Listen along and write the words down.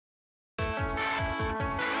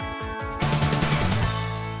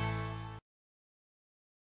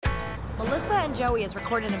Melissa and Joey is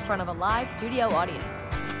recorded in front of a live studio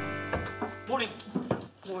audience. Morning.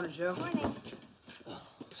 Morning, Joe. Morning.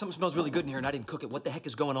 Something smells really good in here and I didn't cook it. What the heck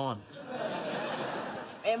is going on?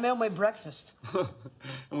 Aunt Mel made breakfast. And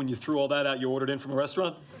when you threw all that out, you ordered in from a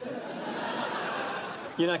restaurant?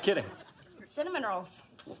 You're not kidding. Cinnamon rolls.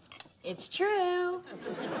 It's true.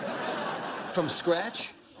 From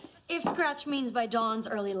scratch? If scratch means by dawn's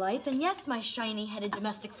early light, then yes, my shiny-headed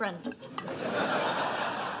domestic friend.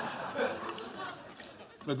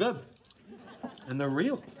 They're good. And they're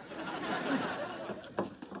real.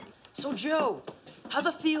 So, Joe, how's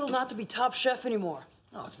it feel not to be top chef anymore?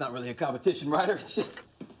 No, it's not really a competition, Ryder. It's just...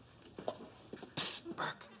 Psst,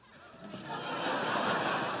 Burke.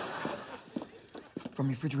 From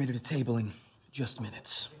refrigerator to table in just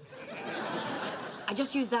minutes. I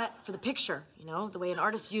just used that for the picture, you know, the way an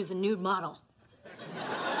artist uses a nude model.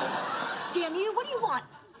 Damn you, what do you want?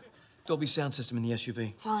 Dolby sound system in the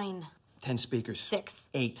SUV. Fine. 10 speakers. 6.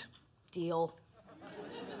 8. Deal.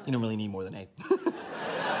 You don't really need more than 8.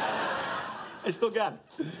 I still got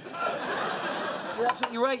it. You're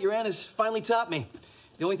absolutely right. Your aunt has finally topped me.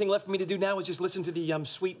 The only thing left for me to do now is just listen to the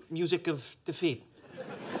sweet music of defeat.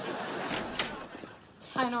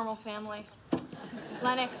 Hi, normal family.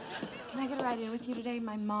 Lennox, can I get a ride in with you today?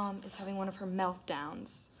 My mom is having one of her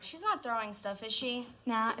meltdowns. She's not throwing stuff, is she?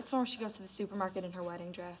 Nah, it's when she goes to the supermarket in her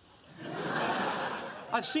wedding dress.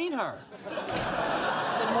 I've seen her.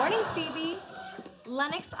 Good morning, Phoebe.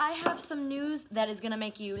 Lennox, I have some news that is gonna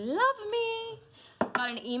make you love me. Got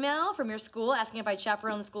an email from your school asking if I'd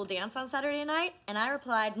chaperone the school dance on Saturday night, and I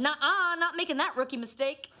replied, "Nuh-uh, not making that rookie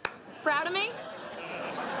mistake." Proud of me?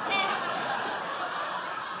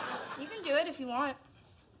 You can do it if you want.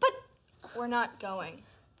 But we're not going.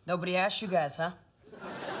 Nobody asked you guys, huh?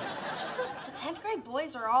 It's just that the 10th grade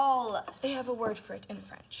boys are all... They have a word for it in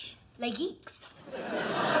French. Les geeks.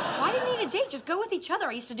 Why do you need a date? Just go with each other.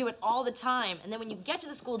 I used to do it all the time. And then when you get to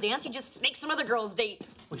the school dance, you just snake some other girl's date.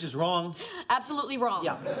 Which is wrong. Absolutely wrong.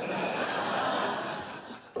 Yeah.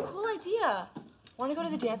 Cool idea. Want to go to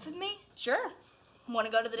the dance with me? Sure. Want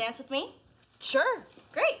to go to the dance with me? Sure.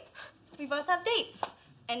 Great. We both have dates.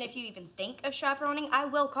 And if you even think of chaperoning, I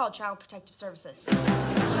will call Child Protective Services.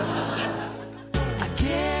 Yes. I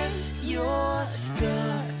guess you're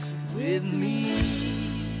stuck with me.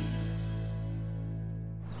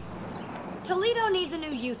 Toledo needs a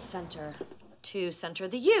new youth center to center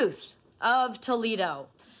the youth of Toledo.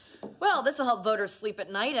 Well, this will help voters sleep at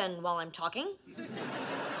night and while I'm talking.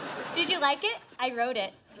 Did you like it? I wrote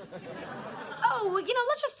it. Oh, you know,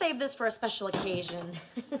 let's just save this for a special occasion.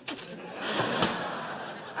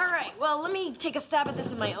 All right, well, let me take a stab at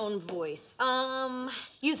this in my own voice.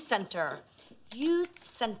 Youth center. Youth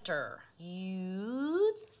center.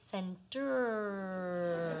 Youth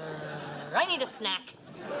center. I need a snack.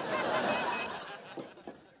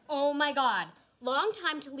 Oh my God.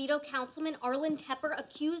 Longtime Toledo Councilman Arlen Tepper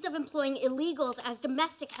accused of employing illegals as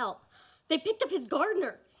domestic help. They picked up his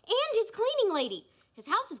gardener and his cleaning lady. His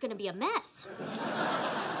house is gonna be a mess.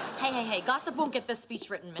 Hey, gossip won't get this speech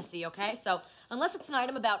written, Missy, okay? So, unless it's an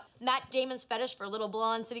item about Matt Damon's fetish for little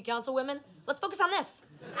blonde city council women, let's focus on this.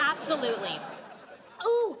 Absolutely.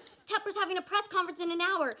 Ooh, Tepper's having a press conference in an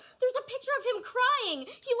hour. There's a picture of him crying.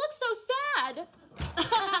 He looks so sad.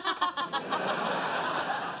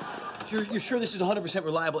 You're sure this is 100%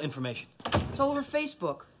 reliable information? It's all over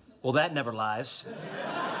Facebook. Well, that never lies.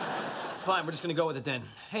 Fine, we're just gonna go with it then.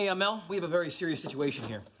 Hey, Mel, we have a very serious situation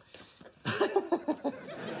here.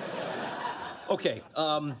 Okay,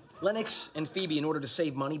 Lennox and Phoebe, in order to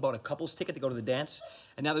save money, bought a couple's ticket to go to the dance,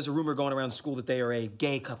 and now there's a rumor going around school that they are a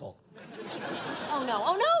gay couple.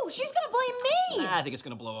 Oh no, she's gonna blame me! I think it's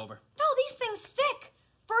gonna blow over. No, these things stick.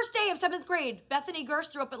 First day of 7th grade, Bethany Gersh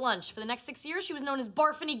threw up at lunch. For the next 6 years, she was known as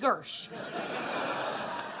Barfany Gersh.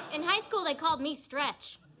 In high school, they called me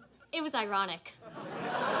Stretch. It was ironic.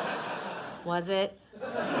 Was it?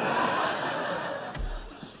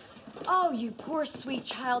 Oh, you poor sweet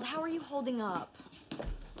child. How are you holding up?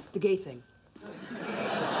 The gay thing.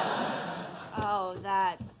 Oh,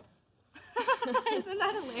 that. Isn't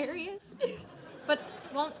that hilarious? But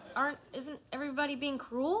isn't everybody being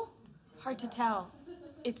cruel? Hard to tell.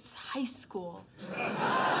 It's high school.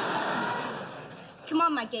 Come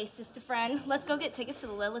on, my gay sister friend. Let's go get tickets to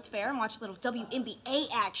the Lilith Fair and watch a little WNBA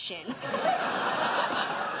action.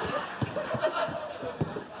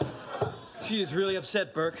 She is really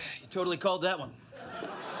upset, Burke. You totally called that one.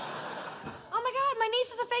 Oh my God, my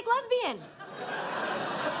niece is a fake lesbian.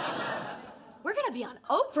 We're gonna be on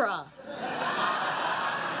Oprah.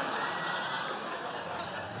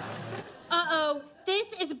 Uh-oh,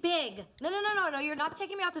 this is big. No, you're not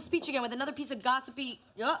taking me off the speech again with another piece of gossipy.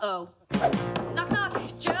 Uh-oh. Knock, knock.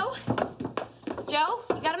 Joe? Joe,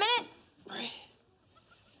 you got a minute?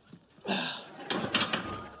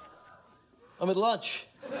 I'm at lunch.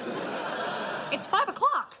 It's 5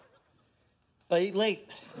 o'clock. I ate late.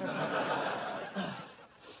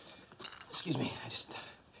 Excuse me, I just...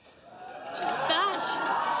 Gosh.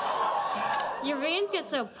 Your veins get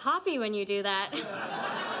so poppy when you do that.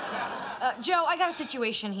 Joe, I got a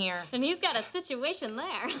situation here. And he's got a situation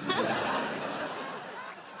there.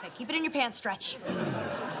 Okay, keep it in your pants, Stretch.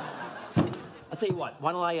 I'll tell you what,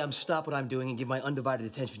 why don't I stop what I'm doing and give my undivided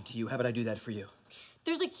attention to you? How about I do that for you?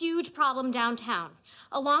 There's a huge problem downtown.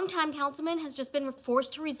 A longtime councilman has just been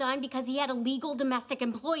forced to resign because he had illegal domestic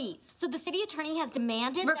employees. So the city attorney has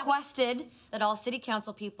demanded... Requested that all city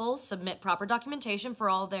council people submit proper documentation for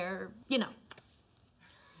all their, you know.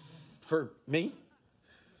 For me?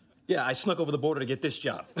 Yeah, I snuck over the border to get this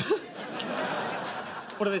job.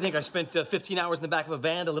 What do they think? I spent 15 hours in the back of a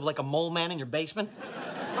van to live like a mole man in your basement?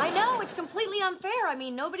 I know, it's completely unfair. I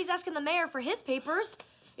mean, nobody's asking the mayor for his papers.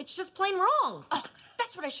 It's just plain wrong. Oh,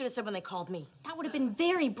 that's what I should have said when they called me. That would have been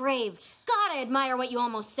very brave. God, I admire what you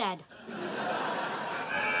almost said.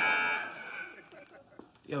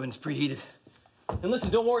 The oven's preheated. And listen,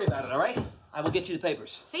 don't worry about it, all right? I will get you the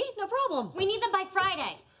papers. See? No problem. We need them by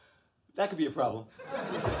Friday. That could be a problem.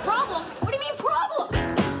 Problem? What do you mean problem?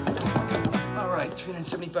 All right,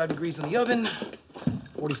 375 degrees in the oven,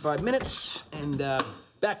 45 minutes, and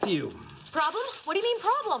back to you. Problem? What do you mean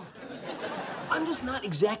problem? I'm just not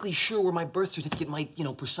exactly sure where my birth certificate might,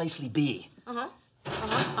 precisely be.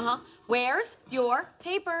 Where's your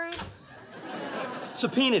papers?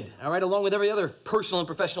 Subpoenaed, all right, along with every other personal and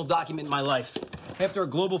professional document in my life. After a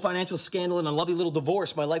global financial scandal and a lovely little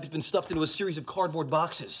divorce, my life has been stuffed into a series of cardboard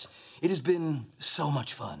boxes. It has been so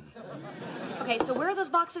much fun. Okay, so where are those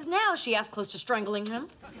boxes now? She asked, close to strangling him.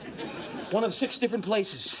 One of 6 different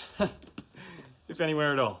places, if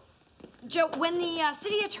anywhere at all. Joe, when the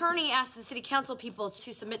city attorney asked the city council people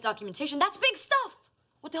to submit documentation, that's big stuff.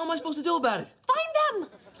 What the hell am I supposed to do about it? Find them.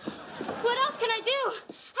 What else can I do?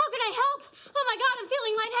 How can I help? Oh my God, I'm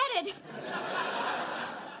feeling lightheaded.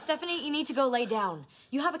 Stephanie, you need to go lay down.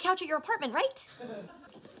 You have a couch at your apartment, right?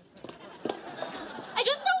 I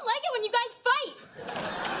just don't like it when you guys fight.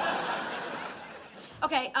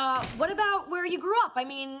 Okay, what about where you grew up? I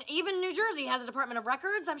mean, even New Jersey has a Department of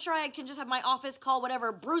Records. I'm sure I can just have my office call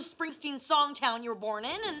whatever Bruce Springsteen song town you were born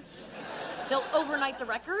in, and they'll overnight the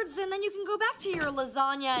records, and then you can go back to your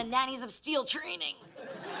lasagna and nannies of steel training.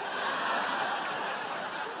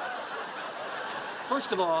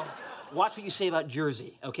 First of all, watch what you say about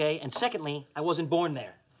Jersey, okay? And secondly, I wasn't born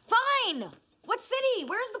there. Fine! What city?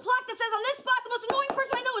 Where's the plaque that says on this spot the most annoying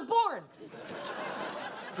person I know is born?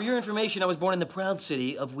 For your information, I was born in the proud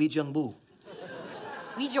city of Uijeongbu.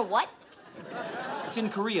 Ouija what? It's in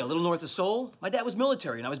Korea, a little north of Seoul. My dad was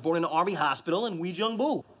military, and I was born in an army hospital in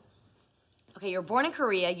Uijeongbu. Okay, you're born in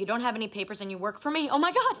Korea, you don't have any papers, and you work for me? Oh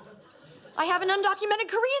my God! I have an undocumented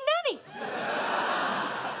Korean nanny!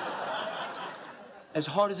 As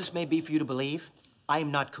hard as this may be for you to believe, I am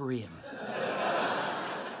not Korean.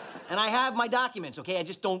 And I have my documents, okay? I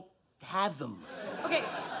just don't have them. Okay,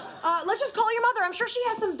 let's just call your mother. I'm sure she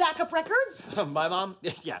has some backup records. My mom?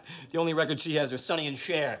 Yeah, the only records she has are Sonny and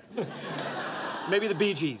Cher. Maybe the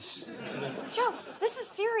Bee Gees. Joe, this is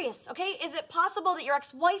serious, okay? Is it possible that your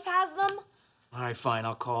ex-wife has them? All right, fine.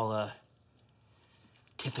 I'll call,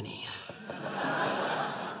 Tiffany.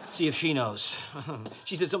 See if she knows.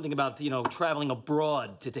 She said something about, traveling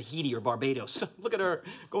abroad to Tahiti or Barbados. Look at her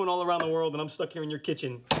going all around the world, and I'm stuck here in your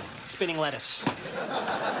kitchen, spinning lettuce.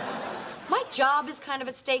 My job is kind of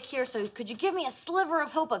at stake here, so could you give me a sliver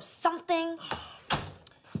of hope of something?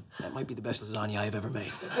 That might be the best lasagna I've ever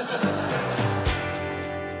made.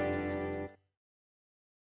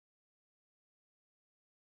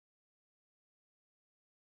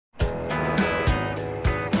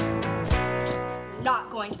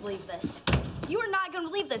 Not going to believe this. You are not going to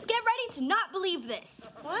believe this. Get ready to not believe this.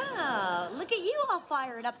 Wow, look at you all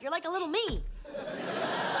fired up. You're like a little me.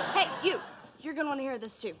 Hey, you. You're going to want to hear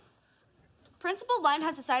this, too. Principal Lund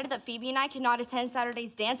has decided that Phoebe and I cannot attend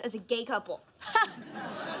Saturday's dance as a gay couple.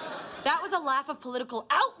 That was a laugh of political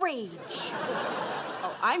outrage.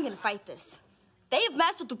 Oh, I'm going to fight this. They have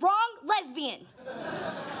messed with the wrong lesbian.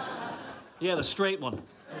 Yeah, the straight one.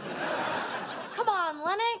 Come on,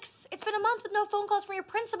 Lennox. It's been a month with no phone calls from your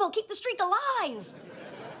principal. Keep the streak alive.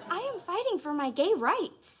 I am fighting for my gay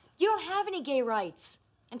rights. You don't have any gay rights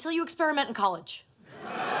until you experiment in college.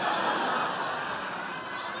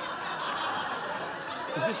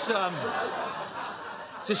 Is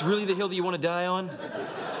Is this really the hill that you want to die on?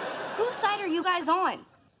 Whose side are you guys on?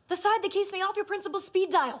 The side that keeps me off your principal's speed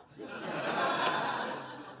dial.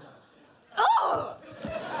 Oh!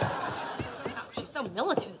 She's so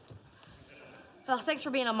militant. Well, thanks for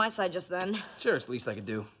being on my side just then. Sure, it's the least I could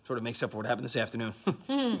do. Sort of makes up for what happened this afternoon.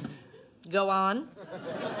 Go on.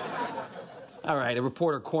 All right, a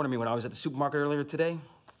reporter cornered me when I was at the supermarket earlier today.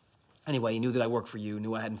 Anyway, he knew that I worked for you,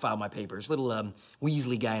 knew I hadn't filed my papers. Little,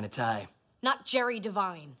 Weasley guy in a tie. Not Jerry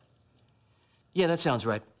Devine. Yeah, that sounds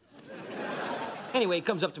right. Anyway, he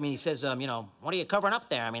comes up to me and he says, you know, what are you covering up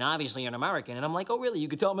there? I mean, obviously you're an American. And I'm like, oh, really? You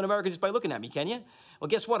could tell I'm an American just by looking at me, can you? Well,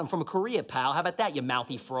 guess what? I'm from Korea, pal. How about that, you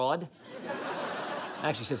mouthy fraud? I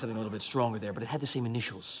actually said something a little bit stronger there, but it had the same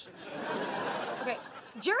initials. Okay,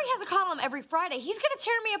 Jerry has a column every Friday. He's gonna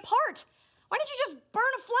tear me apart. Why don't you just burn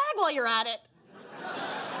a flag while you're at it?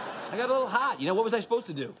 I got a little hot. You know, what was I supposed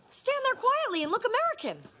to do? Stand there quietly and look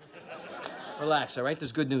American. Relax, all right?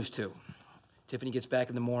 There's good news, too. Tiffany gets back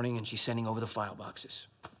in the morning, and she's sending over the file boxes.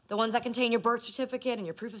 The ones that contain your birth certificate and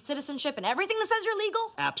your proof of citizenship and everything that says you're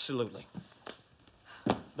legal? Absolutely.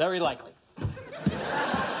 Very likely.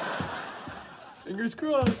 Fingers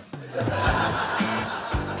crossed.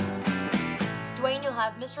 Dwayne, you'll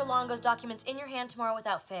have Mr. Longo's documents in your hand tomorrow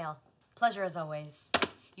without fail. Pleasure as always.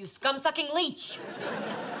 You scum-sucking leech.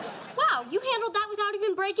 Wow, you handled that without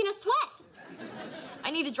even breaking a sweat.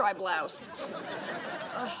 I need a dry blouse.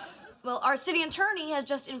 Well, our city attorney has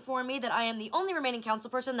just informed me that I am the only remaining council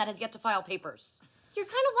person that has yet to file papers. You're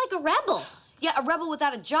kind of like a rebel. Yeah, a rebel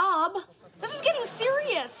without a job. This is getting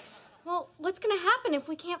serious. Well, what's gonna happen if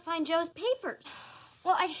we can't find Joe's papers?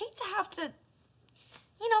 Well, I'd hate to have to,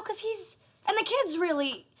 you know, because he's, and the kids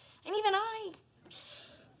really, and even I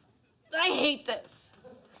hate this.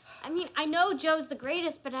 I mean, I know Joe's the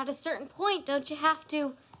greatest, but at a certain point, don't you have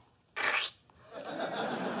to?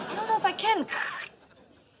 I don't know if I can.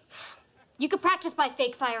 You could practice by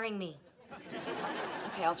fake firing me.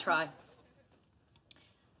 Okay, I'll try.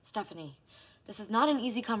 Stephanie, this is not an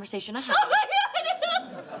easy conversation to have. Oh my God!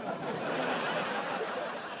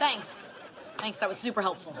 Thanks. Thanks, that was super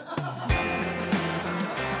helpful.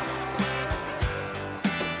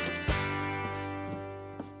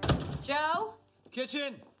 Joe?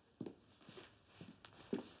 Kitchen!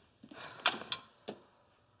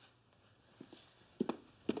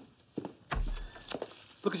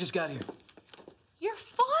 Look what just got here. Your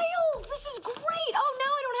files! This is great! Oh, now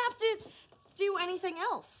I don't have to do anything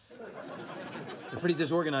else. They're pretty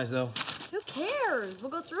disorganized, though. Who cares?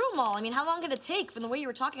 We'll go through them all. I mean, how long did it take? From the way you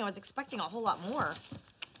were talking, I was expecting a whole lot more.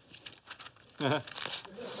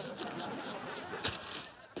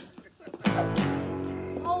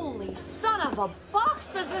 Holy son of a box!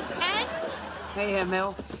 Does this end? Hey,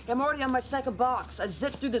 ML. I'm already on my second box. I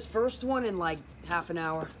zipped through this first one in like half an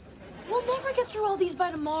hour. We'll never get through all these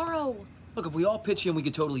by tomorrow. Look, if we all pitch in, we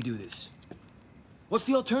could totally do this. What's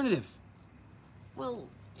the alternative? Well,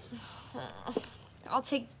 I'll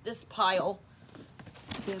take this pile.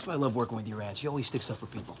 See, that's why I love working with your aunt. She always sticks up for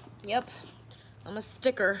people. Yep. I'm a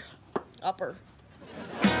sticker. Upper.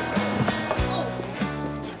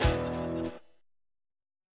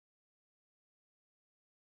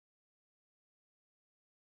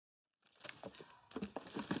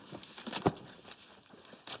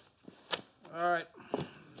 All right,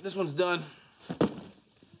 this one's done.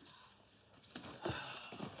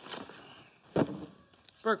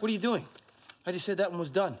 Burke, what are you doing? I just said that one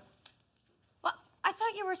was done. Well, I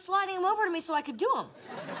thought you were sliding them over to me so I could do them.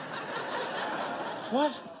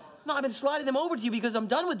 What? No, I've been sliding them over to you because I'm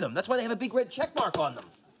done with them. That's why they have a big red check mark on them.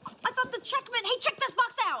 I thought the check meant, hey, check this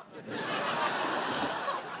box out.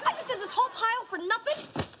 So I just did this whole pile for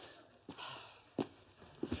nothing?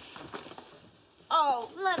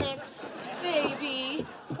 Oh, Lennox, baby.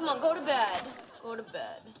 Come on, go to bed. Go to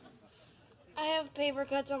bed. I have paper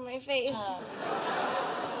cuts on my face.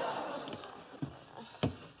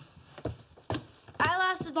 I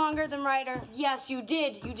lasted longer than Ryder. Yes, you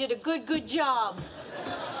did. You did a good job.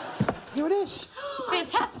 Here it is.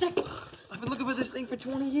 Fantastic. I've been looking for this thing for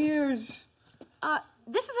 20 years.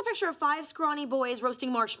 This is a picture of 5 scrawny boys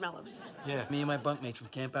roasting marshmallows. Yeah, me and my bunkmate from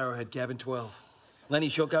Camp Arrowhead, cabin 12. Lenny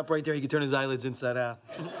shook up right there. He could turn his eyelids inside out.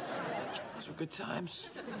 Those were good times.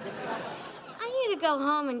 I need to go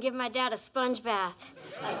home and give my dad a sponge bath.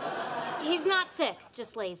 He's not sick,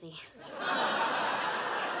 just lazy.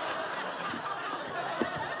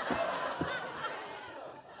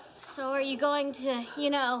 So are you going to, you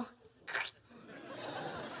know...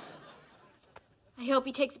 I hope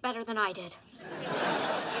he takes it better than I did.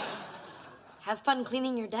 Have fun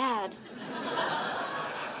cleaning your dad.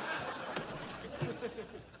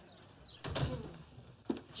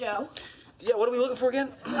 Joe? Yeah, what are we looking for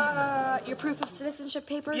again? Your proof of citizenship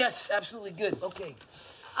papers? Yes, absolutely good. Okay.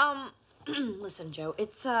 Listen, Joe,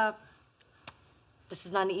 it's, this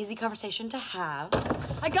is not an easy conversation to have.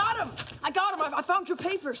 I got him! I found your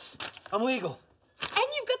papers. I'm legal. And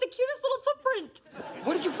you've got the cutest little footprint.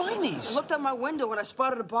 Where did you find these? I looked out my window and I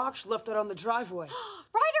spotted a box left out on the driveway.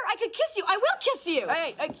 Ryder, I could kiss you. I will kiss you.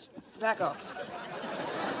 Hey, back off.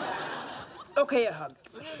 Okay, a hug.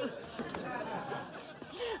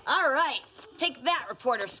 All right. Take that,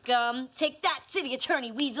 reporter scum. Take that, city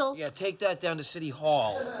attorney weasel. Yeah, take that down to City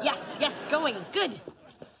Hall. Yes, going. Good.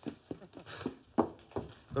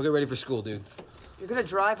 Go get ready for school, dude. You're gonna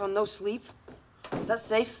drive on no sleep? Is that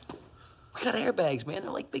safe? We got airbags, man.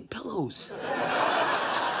 They're like big pillows.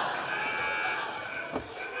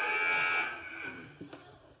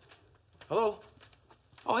 Hello?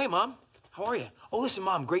 Oh, hey, Mom. How are you? Oh, listen,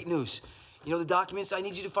 Mom, great news. You know the documents I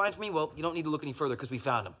need you to find for me? Well, you don't need to look any further because we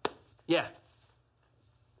found them. Yeah.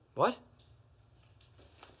 What?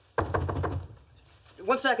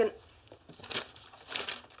 1 second.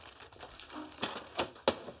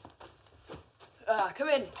 Come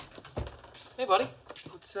in. Hey, buddy.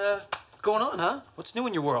 What's going on, huh? What's new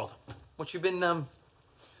in your world? What you been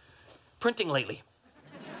printing lately?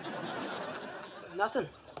 Nothing.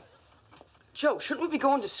 Joe, shouldn't we be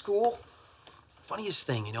going to school? Funniest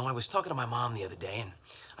thing, you know, I was talking to my mom the other day, and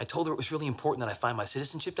I told her it was really important that I find my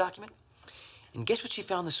citizenship document. And guess what she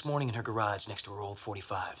found this morning in her garage next to her old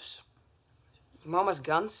 45s? Mom has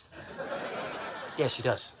guns? Yeah, she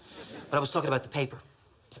does. But I was talking about the paper.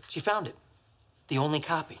 She found it. The only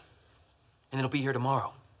copy. And it'll be here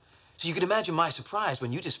tomorrow. So you can imagine my surprise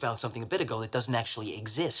when you just found something a bit ago that doesn't actually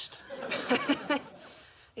exist.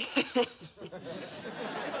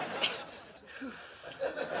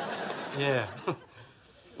 Yeah.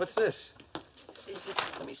 What's this?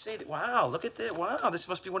 Let me see. Wow, look at that. Wow, this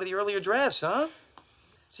must be one of the earlier drafts, huh?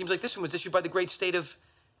 Seems like this one was issued by the great state of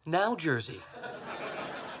New Jersey.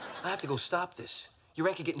 I have to go stop this. Your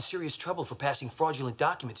rank could get in serious trouble for passing fraudulent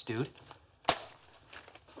documents, dude.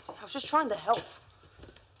 I was just trying to help.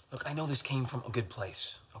 Look, I know this came from a good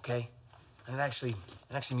place, okay? And it actually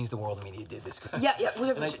means the world to me that you did this. Yeah,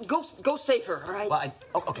 go safer, all right? Well,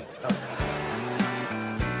 okay. All right.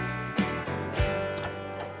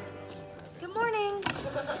 Good morning.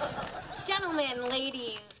 Gentlemen,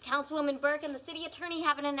 ladies, Councilwoman Burke and the city attorney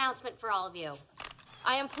have an announcement for all of you.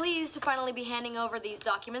 I am pleased to finally be handing over these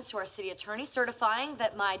documents to our city attorney, certifying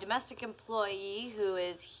that my domestic employee, who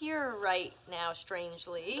is here right now,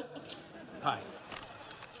 strangely. Hi.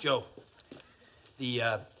 Joe. The,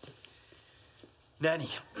 nanny.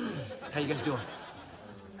 How you guys doing?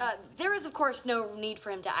 There is, of course, no need for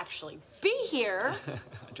him to actually be here.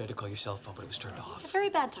 I tried to call your cell phone, but it was turned A off. very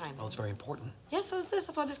bad time. Well, it's very important. Yeah, so is this.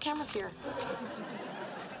 That's why there's cameras here.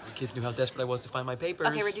 The kids knew how desperate I was to find my papers.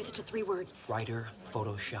 Okay, reduce it to 3 words. Writer,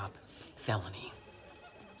 Photoshop, felony.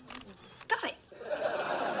 Got it.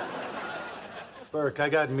 Burke, I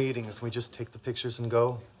got meetings. Can we just take the pictures and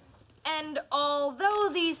go? And although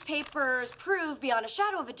these papers prove beyond a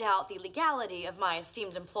shadow of a doubt the legality of my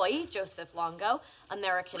esteemed employee, Joseph Longo,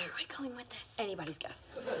 American... Where are we going with this? Anybody's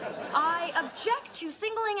guess. I object to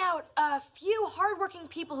singling out a few hardworking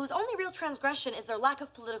people whose only real transgression is their lack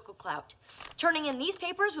of political clout. Turning in these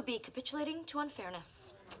papers would be capitulating to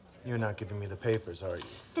unfairness. You're not giving me the papers, are you?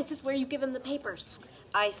 This is where you give him the papers.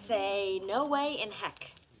 I say no way in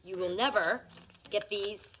heck. You will never get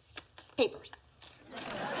these papers.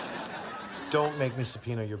 Don't make me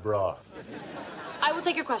subpoena your bra. I will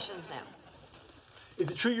take your questions now.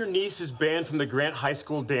 Is it true your niece is banned from the Grant High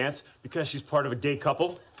School dance because she's part of a gay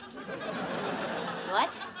couple?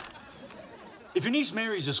 What? If your niece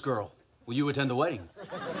marries this girl, will you attend the wedding?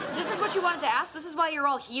 This is what you wanted to ask? This is why you're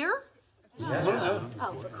all here?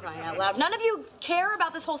 Oh, for crying out loud. None of you care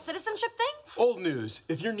about this whole citizenship thing? Old news.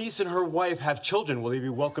 If your niece and her wife have children, will they be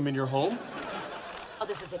welcome in your home? Oh,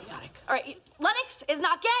 this is idiotic. All right, Lennox is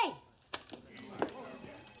not gay.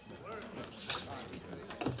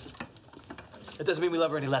 That doesn't mean we love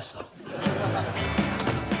her any less, though.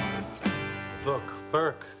 Look,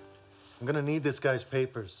 Burke, I'm gonna need this guy's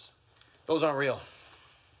papers. Those aren't real.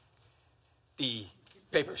 The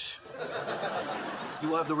papers. You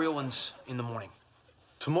will have the real ones in the morning.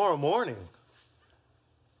 Tomorrow morning?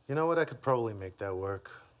 You know what? I could probably make that work.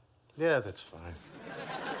 Yeah, that's fine.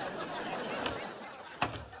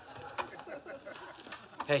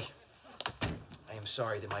 Hey, I am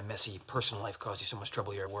sorry that my messy personal life caused you so much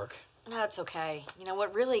trouble here at work. That's okay. You know,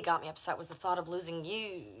 what really got me upset was the thought of losing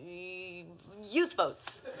youth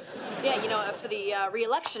votes. Yeah, you know, for the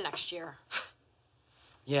re-election next year.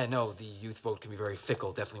 Yeah, no, the youth vote can be very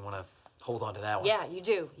fickle. Definitely want to hold on to that one. Yeah, you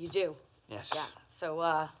do. Yes. Yeah,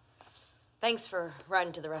 so, thanks for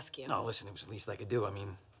riding to the rescue. No, listen, it was the least I could do. I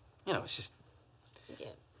mean, you know, it's just... Yeah,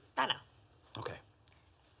 I know. Okay.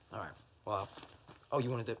 All right. Well, oh, you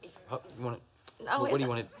wanted to... Oh, you wanted... No, what do you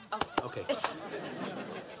want to... Oh, Okay. It's...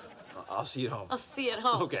 I'll see you at home. I'll see you at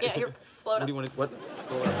home. Okay. Yeah, here, blow it What up. do you want to... What?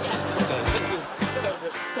 Blow it up.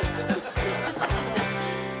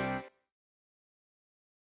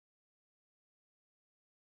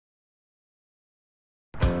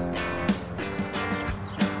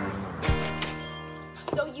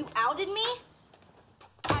 So you outed me?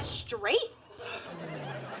 As straight?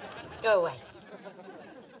 Go away.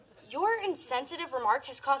 Your insensitive remark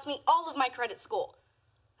has cost me all of my credit school.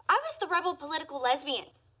 I was the rebel political lesbian.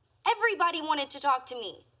 Everybody wanted to talk to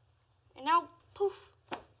me. And now, poof,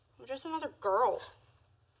 I'm just another girl.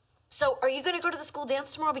 So, are you gonna go to the school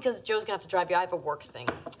dance tomorrow? Because Joe's gonna have to drive you. I have a work thing.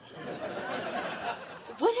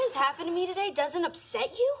 What has happened to me today doesn't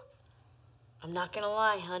upset you? I'm not gonna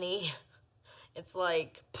lie, honey. It's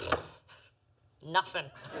like, nothing.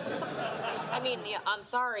 I mean, yeah, I'm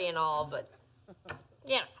sorry and all, but,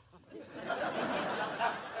 yeah.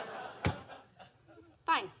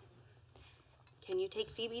 Fine. Can you take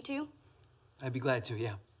Phoebe too? I'd be glad to,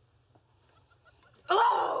 yeah.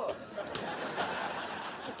 Oh!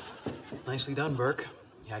 Nicely done, Burke.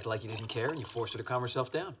 You acted like you didn't care, and you forced her to calm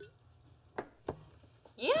herself down.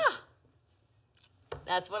 Yeah.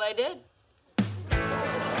 That's what I did.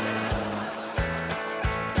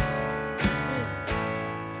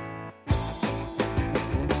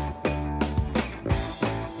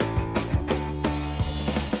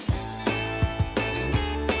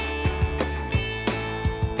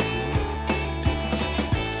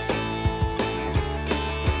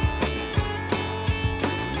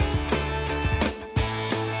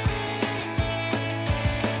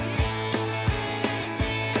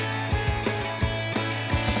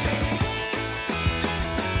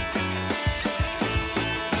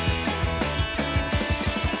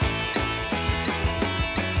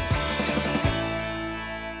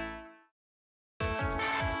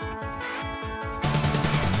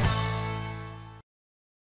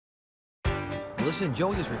 Melissa and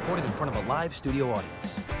Joey is recorded in front of a live studio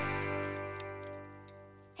audience.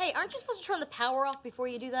 Hey, aren't you supposed to turn the power off before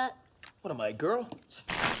you do that? What am I, a girl?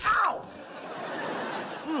 Ow!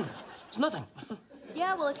 It's nothing.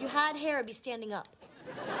 Yeah, well, if you had hair, it'd be standing up.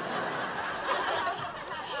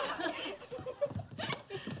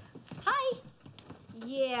 Hi.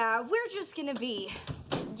 Yeah, we're just gonna be,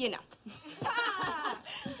 you know.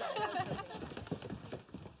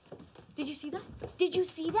 Did you see that? Did you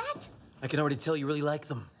see that? I can already tell you really like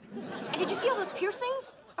them. And did you see all those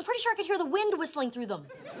piercings? I'm pretty sure I could hear the wind whistling through them.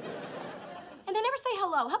 And they never say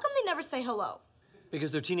hello. How come they never say hello?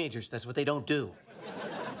 Because they're teenagers. That's what they don't do.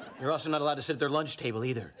 You're also not allowed to sit at their lunch table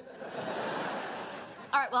either.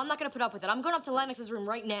 All right, well, I'm not gonna put up with it. I'm going up to Lennox's room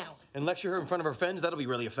right now. And lecture her in front of her friends, that'll be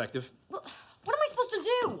really effective. Well, what am I supposed to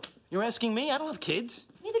do? You're asking me? I don't have kids.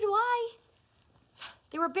 Neither do I.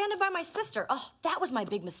 They were abandoned by my sister. Oh, that was my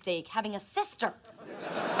big mistake, having a sister.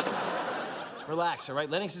 Relax, all right?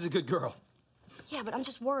 Lennox is a good girl. Yeah, but I'm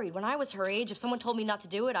just worried. When I was her age, if someone told me not to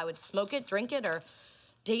do it, I would smoke it, drink it, or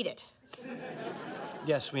date it.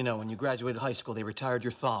 Yes, we know. When you graduated high school, they retired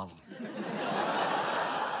your thong.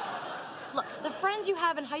 Look, the friends you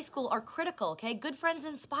have in high school are critical, okay? Good friends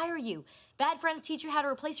inspire you. Bad friends teach you how to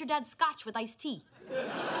replace your dad's scotch with iced tea.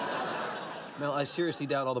 Mel, I seriously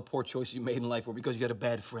doubt all the poor choices you made in life were because you had a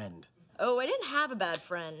bad friend. Oh, I didn't have a bad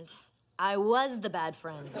friend. I was the bad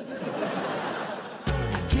friend.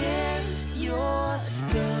 I guess you're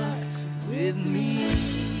stuck with me.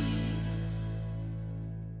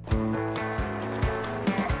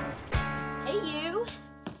 Hey, you.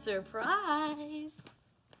 Surprise.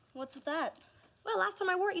 What's with that? Well, last time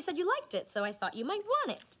I wore it, you said you liked it, so I thought you might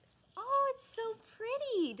want it. Oh, it's so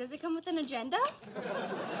pretty. Does it come with an agenda?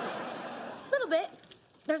 A little bit.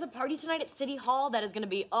 There's a party tonight at City Hall that is gonna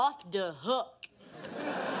be off the hook.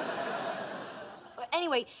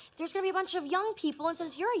 Anyway, there's gonna be a bunch of young people, and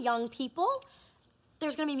since you're a young people,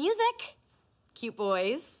 there's gonna be music, cute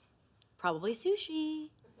boys, probably sushi.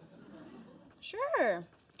 Sure.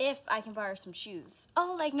 If I can borrow some shoes.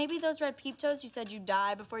 Oh, like maybe those red peep toes you said you'd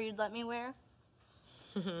die before you'd let me wear?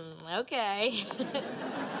 Okay.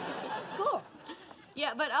 Cool.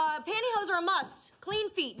 Yeah, but pantyhose are a must. Clean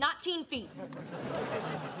feet, not teen feet.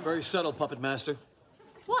 Very subtle, puppet master.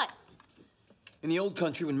 What? In the old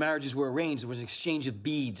country, when marriages were arranged, there was an exchange of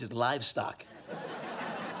beads and livestock.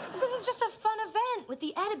 This is just a fun event with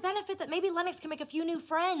the added benefit that maybe Lennox can make a few new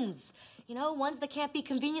friends. You know, ones that can't be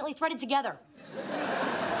conveniently threaded together.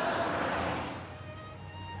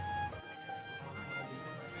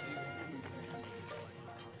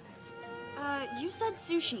 You said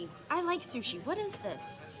sushi. I like sushi. What is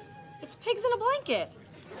this? It's pigs in a blanket.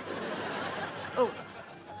 Oh.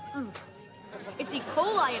 It's E.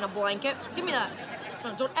 coli in a blanket. Give me that.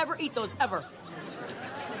 No, don't ever eat those, ever.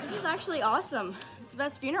 This is actually awesome. It's the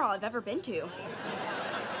best funeral I've ever been to.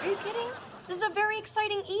 Are you kidding? This is a very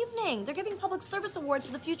exciting evening. They're giving public service awards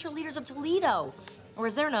to the future leaders of Toledo, or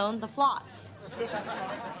as they're known, the Flots.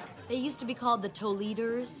 They used to be called the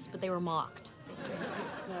Toleaders, but they were mocked.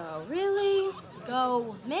 Oh, really?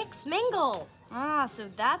 Go mix, mingle. Ah, so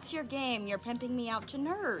that's your game. You're pimping me out to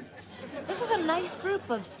nerds. This is a nice group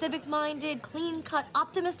of civic-minded, clean-cut,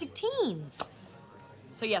 optimistic teens.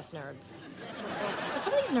 So yes, nerds. But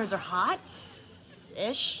some of these nerds are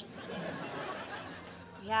hot-ish.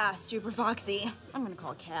 Yeah, super foxy. I'm gonna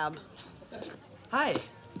call a cab. Hi.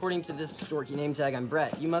 According to this dorky name tag, I'm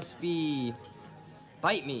Brett. You must be...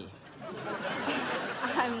 Bite me.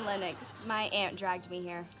 I'm Lennox. My aunt dragged me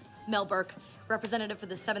here. Mel Burke, representative for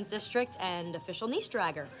the 7th District and official niece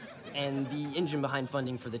dragger. And the engine behind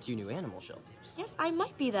funding for the 2 new animal shelters. Yes, I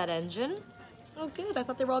might be that engine. Oh, good. I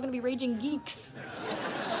thought they were all gonna be raging geeks.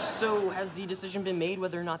 So, has the decision been made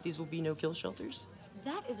whether or not these will be no-kill shelters?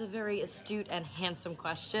 That is a very astute and handsome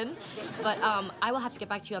question. But I will have to get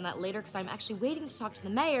back to you on that later because I'm actually waiting to talk to the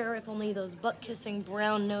mayor if only those butt-kissing,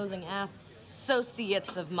 brown-nosing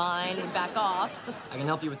associates of mine would back off. I can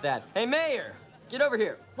help you with that. Hey, Mayor! Get over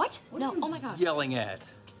here. What? No, oh my God. Yelling at.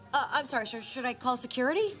 I'm sorry, should I call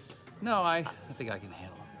security? No, I think I can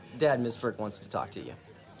handle it. Dad, Miss Burke wants to talk to you.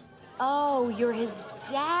 Oh, you're his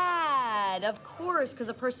dad. Of course, because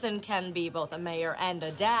a person can be both a mayor and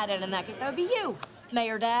a dad, and in that case, that would be you,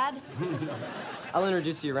 Mayor Dad. I'll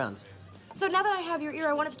introduce you around. So now that I have your ear,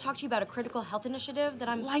 I wanted to talk to you about a critical health initiative that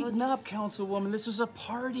I'm Lighten up, Councilwoman. This is a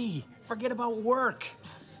party. Forget about work.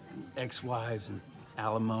 Ex-wives and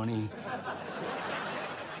alimony.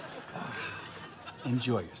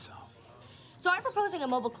 Enjoy yourself. So I'm proposing a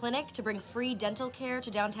mobile clinic to bring free dental care to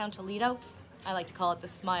downtown Toledo. I like to call it the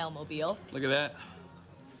Smile Mobile. Look at that.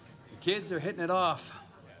 The kids are hitting it off.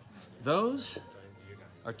 Those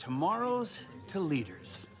are tomorrow's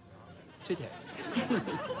Toleaders. Today.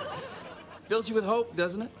 Fills you with hope,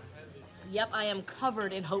 doesn't it? Yep, I am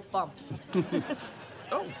covered in hope bumps.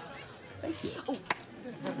 Oh, thank you. Oh.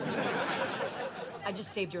 I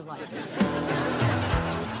just saved your life.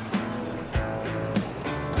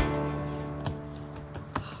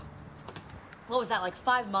 What was that, like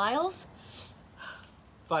 5 miles?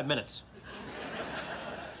 5 minutes.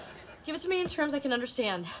 Give it to me in terms I can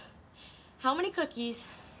understand. How many cookies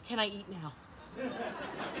can I eat now?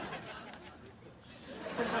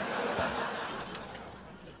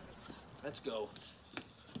 Let's go.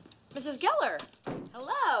 Mrs. Geller,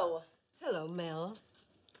 hello. Hello, Mel.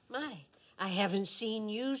 My, I haven't seen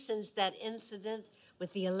you since that incident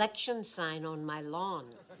with the election sign on my lawn.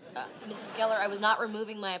 Mrs. Geller, I was not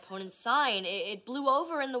removing my opponent's sign. It blew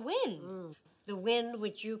over in the wind. The wind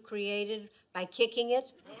which you created by kicking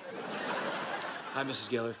it? Hi, Mrs.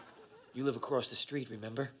 Geller. You live across the street,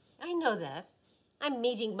 remember? I know that. I'm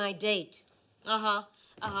meeting my date. Well,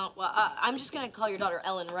 I'm just gonna call your daughter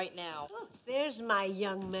Ellen right now. Oh, there's my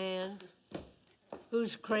young man.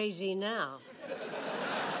 Who's crazy now?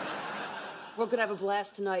 We're gonna have a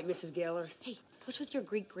blast tonight, Mrs. Gaylor. Hey, what's with your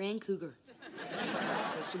Greek grand cougar?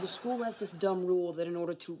 Okay, so the school has this dumb rule that in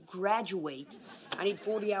order to graduate, I need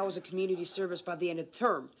 40 hours of community service by the end of the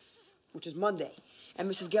term, which is Monday. And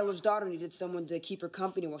Mrs. Geller's daughter needed someone to keep her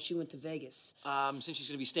company while she went to Vegas. Since she's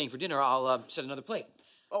gonna be staying for dinner, I'll set another plate.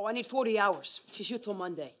 Oh, I need 40 hours. She's here till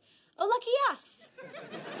Monday. Oh, lucky us.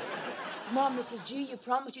 Come on, Mrs. G, you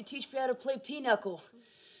promised you'd teach me how to play pinochle.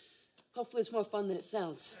 Hopefully it's more fun than it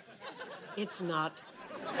sounds. It's not.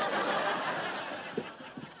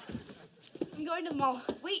 I'm going to the mall.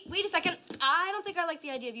 Wait a second. I don't think I like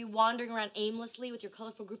the idea of you wandering around aimlessly with your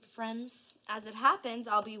colorful group of friends. As it happens,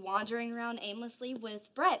 I'll be wandering around aimlessly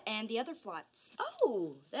with Brett and the other Flots.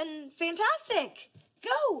 Oh, then fantastic.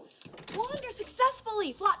 Go. Wander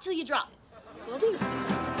successfully. Flot till you drop. Will do.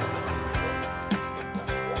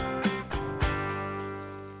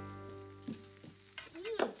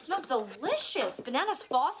 It smells delicious. Bananas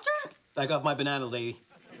Foster? Back off my banana, lady.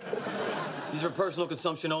 These are personal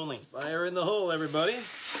consumption only. Fire in the hole, everybody.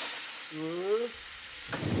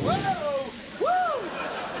 Whoa! Woo!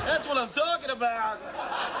 That's what I'm talking about.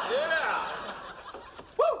 Yeah.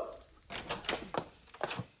 Woo!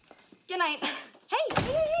 Good night. Hey,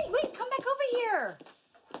 wait, come back over here.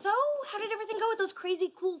 So, how did everything go with those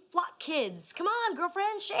crazy cool Flot kids? Come on,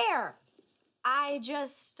 girlfriend, share. I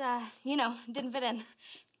just, didn't fit in.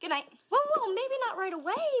 Good night. Whoa, maybe not right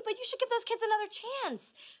away, but you should give those kids another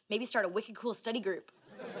chance. Maybe start a wicked cool study group.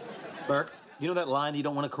 Burke, You know that line that you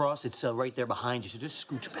don't want to cross? It's right there behind you, so just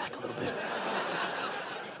scooch back a little bit.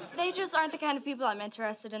 They just aren't the kind of people I'm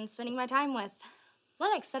interested in spending my time with.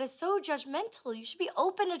 Lennox, that is so judgmental. You should be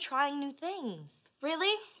open to trying new things.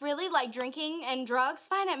 Really? Really? Like drinking and drugs?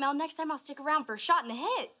 Fine, Aunt Mel. Next time I'll stick around for a shot and a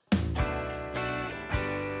hit.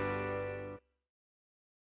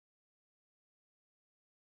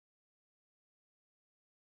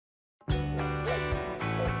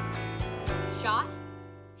 Shot?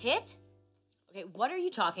 Hit? Okay, what are you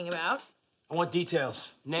talking about? I want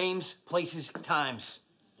details. Names, places, times.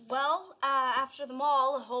 Well, after the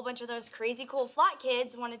mall, a whole bunch of those crazy cool flat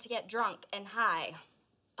kids wanted to get drunk and high.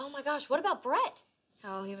 Oh my gosh, what about Brett?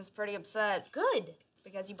 Oh, he was pretty upset. Good,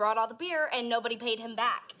 because he brought all the beer and nobody paid him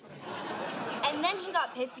back. And then he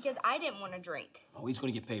got pissed because I didn't want to drink. Oh, he's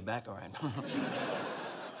gonna get paid back, all right.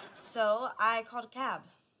 So I called a cab.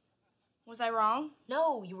 Was I wrong?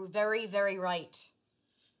 No, you were very, very right.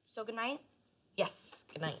 So good night? Yes,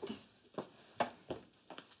 good night.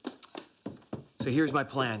 So here's my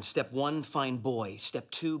plan. Step 1, find boy. Step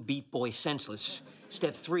 2, beat boy senseless.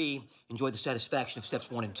 Step 3, enjoy the satisfaction of steps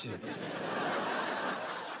 1 and 2.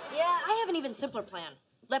 Yeah, I have an even simpler plan.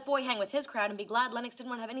 Let boy hang with his crowd and be glad Lennox didn't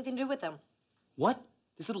want to have anything to do with them. What?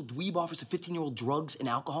 This little dweeb offers a 15-year-old drugs and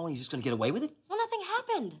alcohol and he's just gonna get away with it? Well, nothing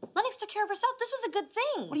happened. Lennox took care of herself. This was a good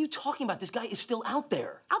thing. What are you talking about? This guy is still out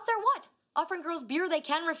there. Out there what? Offering girls beer they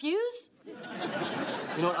can refuse? You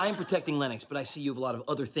know what? I am protecting Lennox, but I see you have a lot of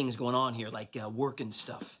other things going on here, like work and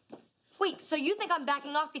stuff. Wait, so you think I'm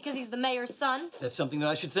backing off because he's the mayor's son? That's something that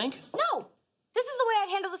I should think? No! This is the way I'd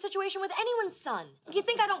handle the situation with anyone's son. You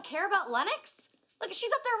think I don't care about Lennox? Look,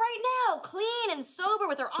 she's up there right now, clean and sober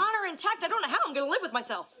with her honor intact. I don't know how I'm gonna live with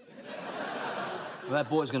myself. Well, that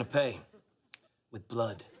boy's gonna pay. With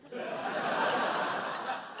blood.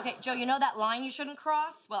 Okay, Joe, you know that line you shouldn't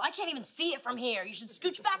cross? Well, I can't even see it from here. You should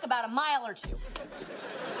scooch back about a mile or two.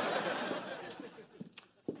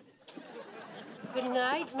 Good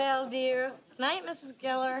night, Mel, dear. Night, Mrs.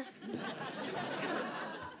 Geller.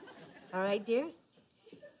 All right, dear.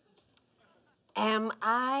 Am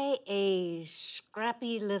I a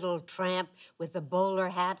scrappy little tramp with a bowler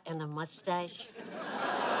hat and a mustache?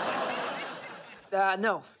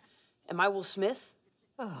 No. Am I Will Smith?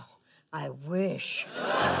 Oh, I wish.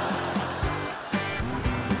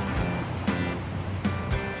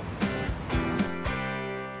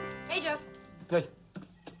 Hey, Joe. Hey.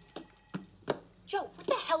 Joe, what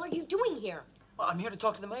the hell are you doing here? Well, I'm here to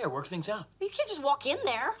talk to the mayor, work things out. You can't just walk in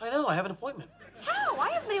there. I know, I have an appointment. How? I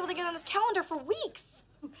haven't been able to get on his calendar for weeks.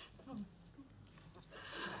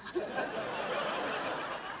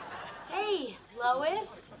 Hey,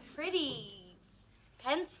 Lois. Pretty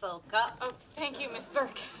pencil cup. Oh, thank you, Miss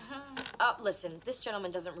Burke. Listen, this gentleman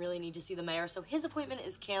doesn't really need to see the mayor, so his appointment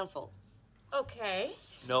is canceled. Okay.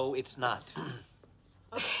 No, it's not.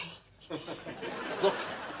 Okay. Look,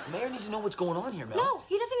 the mayor needs to know what's going on here, Mel. No,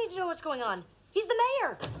 he doesn't need to know what's going on. He's the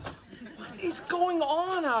mayor. What is going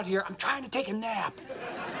on out here? I'm trying to take a nap.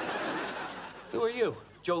 Who are you?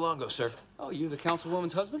 Joe Longo, sir. Oh, you the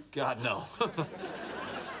councilwoman's husband? God, no.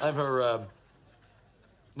 I'm her,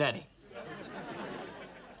 nanny.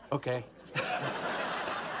 Okay.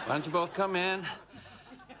 Why don't you both come in?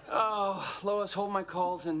 Oh, Lois, hold my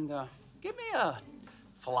calls and give me a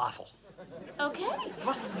falafel. Okay. Come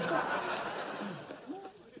on, let's go.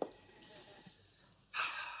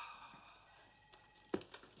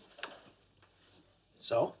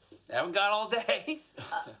 So, haven't got all day.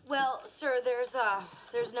 Well, sir, there's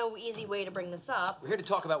no easy way to bring this up. We're here to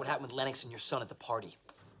talk about what happened with Lennox and your son at the party.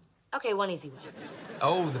 Okay, one easy way.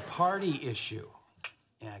 Oh, the party issue.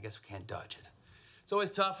 Yeah, I guess we can't dodge it. It's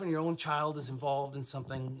always tough when your own child is involved in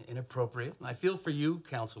something inappropriate. I feel for you,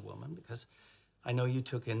 Councilwoman, because I know you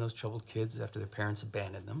took in those troubled kids after their parents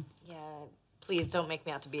abandoned them. Yeah, please don't make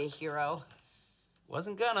me out to be a hero.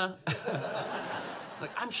 Wasn't gonna.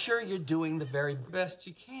 Look, I'm sure you're doing the very best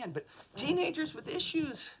you can, but teenagers with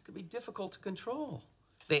issues could be difficult to control.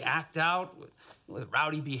 They act out with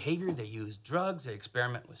rowdy behavior, they use drugs, they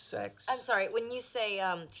experiment with sex. I'm sorry, when you say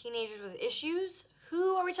teenagers with issues,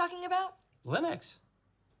 who are we talking about? Lennox.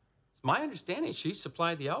 It's my understanding she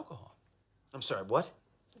supplied the alcohol. I'm sorry, what?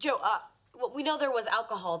 Joe, well, we know there was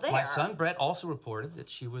alcohol there. My son, Brett, also reported that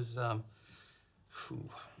she was, how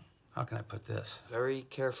can I put this? Very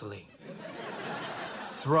carefully.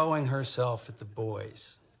 Throwing herself at the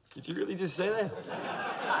boys. Did you really just say that?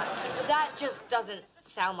 That just doesn't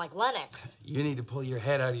sound like Lennox. You need to pull your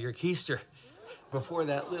head out of your keister before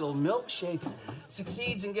that little milkshake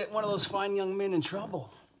succeeds in getting one of those fine young men in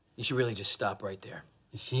trouble. You should really just stop right there.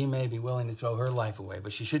 She may be willing to throw her life away,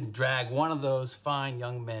 but she shouldn't drag one of those fine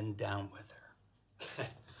young men down with her.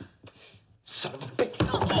 Son of a bitch.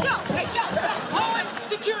 Joe! Lois!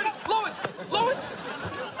 Security! Lois! Lois!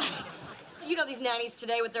 You know these nannies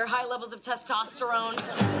today with their high levels of testosterone.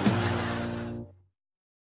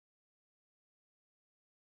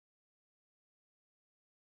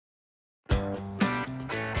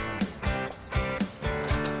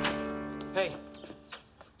 Hey,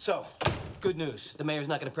 so, good news. The mayor's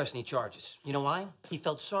not gonna press any charges. You know why? He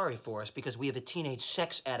felt sorry for us because we have a teenage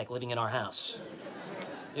sex addict living in our house.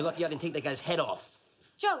 You're lucky I didn't take that guy's head off.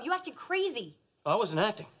 Joe, you acted crazy. I wasn't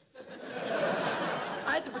acting.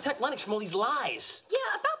 I had to protect Lennox from all these lies. Yeah,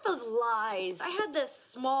 about those lies. I had this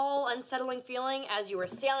small, unsettling feeling as you were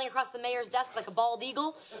sailing across the mayor's desk like a bald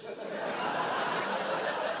eagle.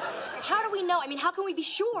 How do we know? I mean, how can we be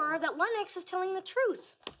sure that Lennox is telling the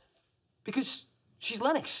truth? Because she's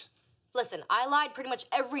Lennox. Listen, I lied pretty much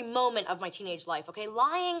every moment of my teenage life, okay?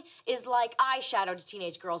 Lying is like eyeshadow to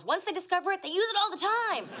teenage girls. Once they discover it, they use it all the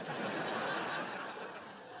time.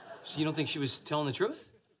 So you don't think she was telling the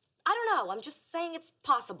truth? I don't know. I'm just saying it's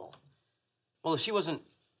possible. Well, if she wasn't,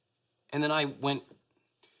 and then I went,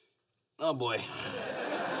 oh boy.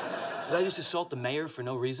 Did I just assault the mayor for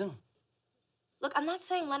no reason? Look, I'm not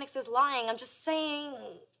saying Lennox is lying. I'm just saying,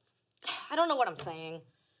 I don't know what I'm saying.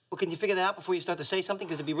 Well, can you figure that out before you start to say something?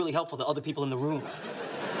 Because it'd be really helpful to other people in the room.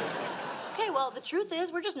 Okay, well, the truth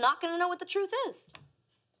is, we're just not gonna know what the truth is.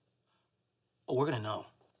 Oh, we're gonna know.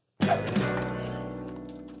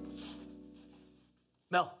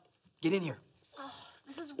 Mel, get in here. Oh,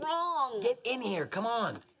 this is wrong. Get in here, come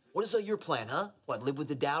on. What is your plan, huh? What, live with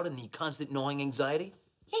the doubt and the constant gnawing anxiety?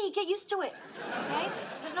 Yeah, you get used to it, okay?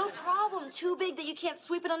 There's no problem too big that you can't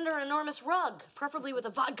sweep it under an enormous rug, preferably with a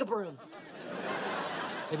vodka broom.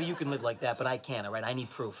 Maybe you can live like that, but I can't, all right? I need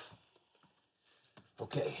proof.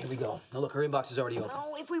 Okay, here we go. Now, look, her inbox is already open.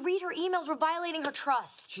 No, if we read her emails, we're violating her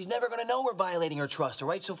trust. She's never gonna know we're violating her trust, all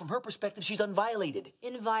right? So from her perspective, she's unviolated.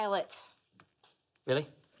 Inviolate. Really?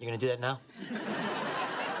 You're gonna do that now?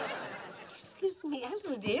 Excuse me,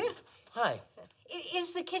 hello, dear. Hi.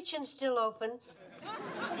 Is the kitchen still open?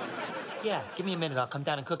 Yeah, give me a minute. I'll come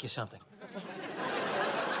down and cook you something.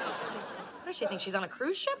 What does she think? She's on a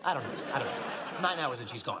cruise ship? I don't know. 9 hours and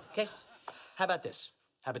she's gone, okay? How about this?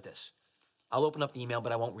 I'll open up the email,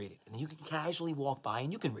 but I won't read it. And then you can casually walk by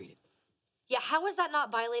and you can read it. Yeah, how is that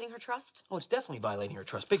not violating her trust? Oh, it's definitely violating her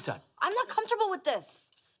trust, big time. I'm not comfortable with this.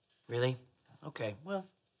 Really? Okay, well,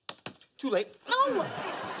 too late. No!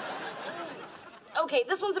 Okay,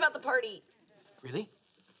 this one's about the party. Really?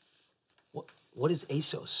 What is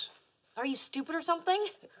ASOS? Are you stupid or something?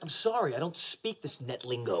 I'm sorry, I don't speak this net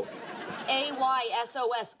lingo.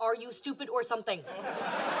 AYSOS. Are you stupid or something?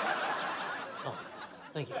 Oh,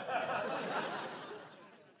 thank you.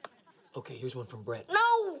 Okay, here's one from Brett.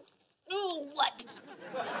 No! Oh, what?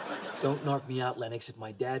 Don't knock me out, Lennox. If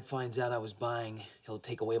my dad finds out I was buying, he'll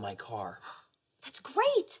take away my car. That's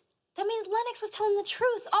great. That means Lennox was telling the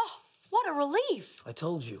truth. Oh, what a relief. I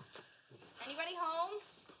told you. Anybody home?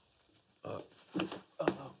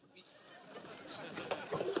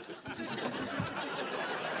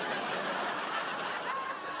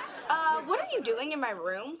 What are you doing in my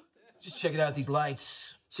room? Just checking out these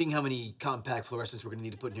lights, seeing how many compact fluorescents we're gonna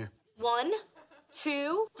need to put in here. 1,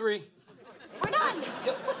 2, 3. We're done.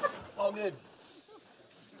 Yep, all good.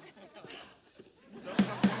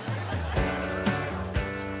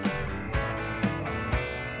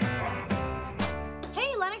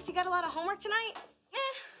 Hey, Lennox, you got a lot of homework tonight?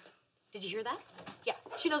 Did you hear that? Yeah,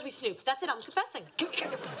 she knows we snooped. That's it, I'm confessing. You're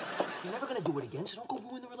never gonna do it again, so don't go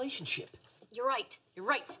ruin the relationship. You're right.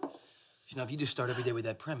 You know, if you just start every day with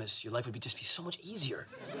that premise, your life would just be so much easier.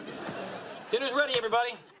 Dinner's ready,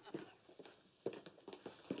 everybody.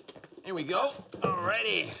 Here we go.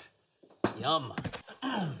 Alrighty. Yum.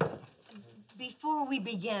 Before we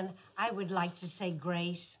begin, I would like to say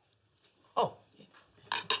grace. Oh.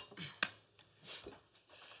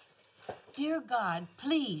 Dear God,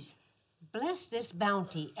 please bless this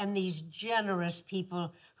bounty and these generous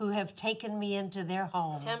people who have taken me into their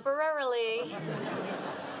home. Temporarily.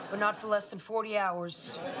 But not for less than 40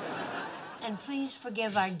 hours. And please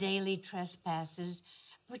forgive our daily trespasses,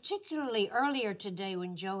 particularly earlier today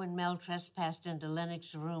when Joe and Mel trespassed into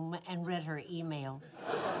Lennox's room and read her email.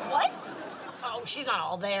 What? Oh, she's not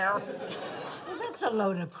all there. Well, that's a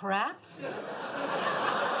load of crap.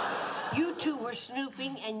 You two were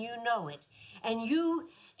snooping, and you know it. And you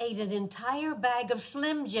ate an entire bag of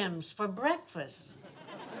Slim Jims for breakfast.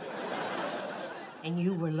 And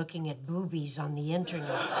you were looking at boobies on the internet.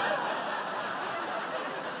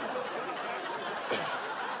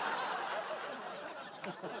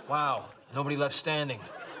 Wow, nobody left standing.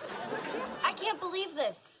 I can't believe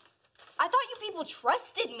this. I thought you people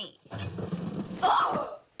trusted me.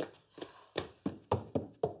 Oh!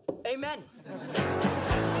 Amen.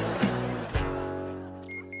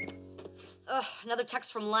 Ugh, another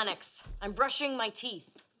text from Lennox. I'm brushing my teeth.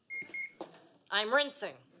 I'm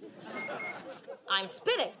rinsing. I'm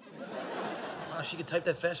spitting. Wow, she could type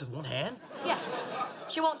that fast with one hand? Yeah.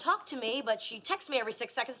 She won't talk to me, but she texts me every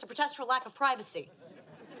 6 seconds to protest her lack of privacy.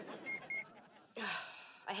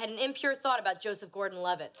 I had an impure thought about Joseph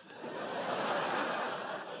Gordon-Levitt.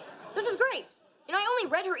 This is great. You know, I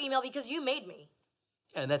only read her email because you made me.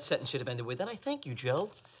 Yeah, and that sentence should have ended with, and I thank you,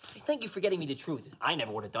 Joe. I thank you for getting me the truth. I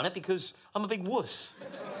never would have done it because I'm a big wuss.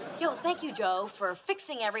 Yo, thank you, Joe, for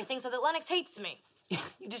fixing everything so that Lennox hates me.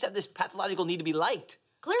 You just have this pathological need to be liked.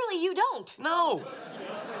 Clearly, you don't. No.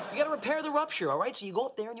 You gotta repair the rupture, all right? So you go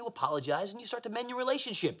up there and you apologize and you start to mend your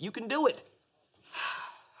relationship. You can do it.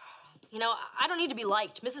 You know, I don't need to be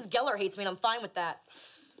liked. Mrs. Geller hates me, and I'm fine with that.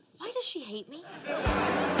 Why does she hate me?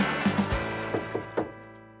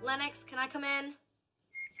 Lennox, can I come in?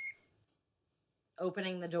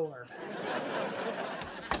 Opening the door.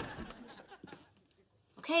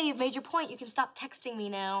 Okay, you've made your point. You can stop texting me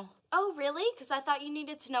now. Oh, really? Because I thought you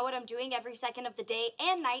needed to know what I'm doing every second of the day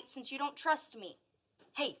and night since you don't trust me.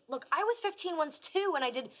 Hey, look, I was 15 once too, and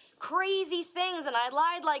I did crazy things, and I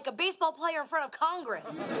lied like a baseball player in front of Congress.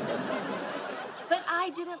 But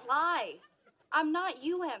I didn't lie. I'm not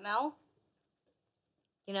you, Aunt Mel.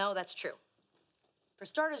 You know, that's true. For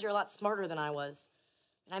starters, you're a lot smarter than I was.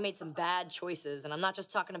 And I made some bad choices, and I'm not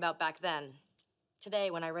just talking about back then.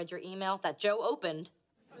 Today, when I read your email that Joe opened,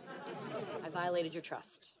 I violated your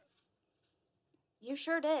trust. You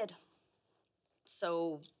sure did.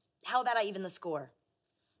 So, how about I even the score?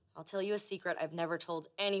 I'll tell you a secret I've never told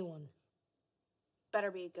anyone.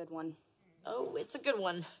 Better be a good one. Oh, it's a good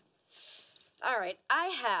one. All right, I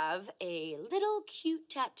have a little cute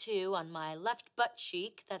tattoo on my left butt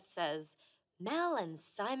cheek that says, Mel and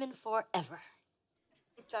Simon forever.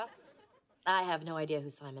 So? I have no idea who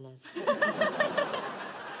Simon is.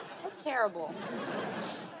 That's terrible.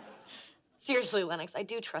 Seriously, Lennox, I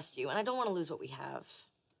do trust you, and I don't want to lose what we have.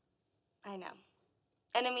 I know.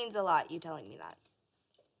 And it means a lot, you telling me that.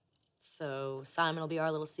 So, Simon will be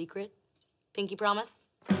our little secret? Pinky promise?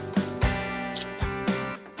 Good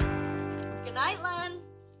night, Len.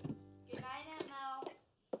 Good night, Aunt Mel.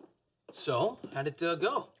 So, how'd it go?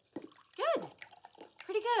 Good.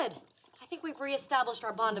 Pretty good. I think we've reestablished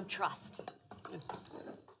our bond of trust.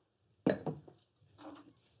 I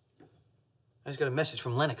just got a message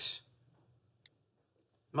from Lennox.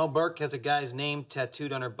 Mel Burke has a guy's name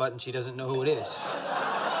tattooed on her butt and she doesn't know who it is.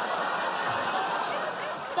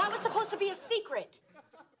 That was supposed to be a secret.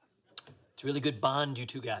 It's a really good bond you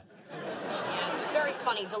two got. Yeah, it's very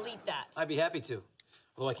funny. Delete that. I'd be happy to.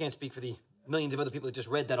 Although I can't speak for the millions of other people that just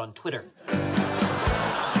read that on Twitter.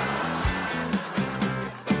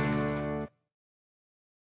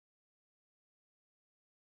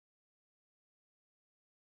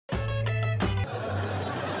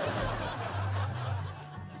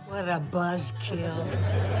 What a buzzkill.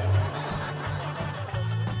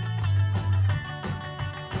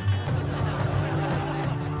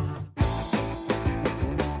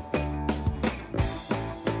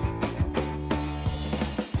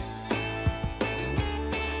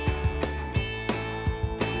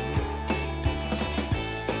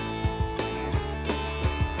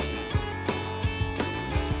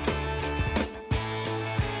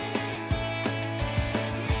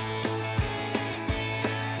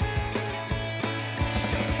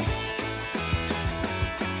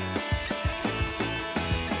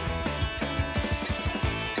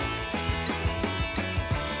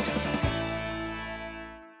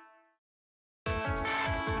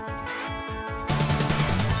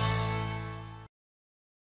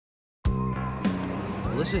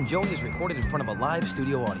 Listen, Joey is recorded in front of a live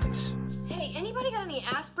studio audience. Hey, anybody got any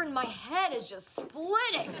aspirin? My head is just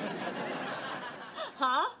splitting.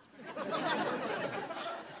 Huh? Oh,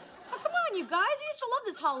 come on, you guys. I used to love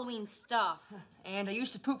this Halloween stuff. And I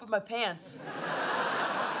used to poop in my pants.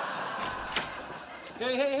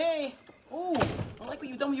 Hey. Ooh, I like what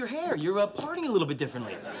you've done with your hair. You're partying a little bit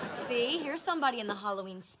differently. See, here's somebody in the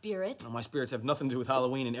Halloween spirit. Well, my spirits have nothing to do with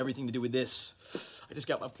Halloween and everything to do with this. I just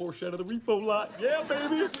got my Porsche out of the repo lot. Yeah,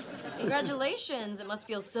 baby. Congratulations. It must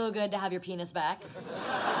feel so good to have your penis back. Go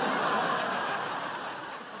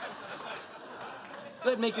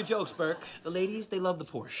ahead and make your jokes, Burke. The ladies, they love the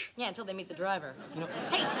Porsche. Yeah, until they meet the driver. You know,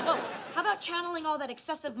 Hey, whoa, how about channeling all that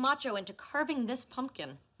excessive macho into carving this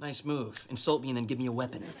pumpkin? nice move. Insult me and then give me a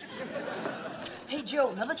weapon. Hey,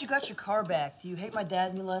 Joe, now that you got your car back, do you hate my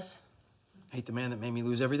dad any less? Hate the man that made me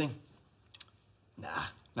lose everything? Nah,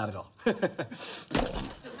 not at all.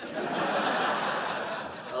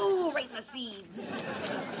 seeds.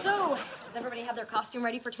 So, does everybody have their costume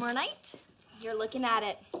ready for tomorrow night? You're looking at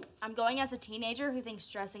it. I'm going as a teenager who thinks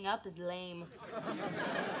dressing up is lame.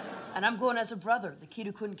 And I'm going as a brother, the kid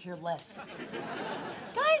who couldn't care less.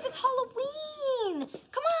 Guys, it's Halloween!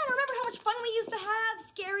 Come on, remember how much fun we used to have?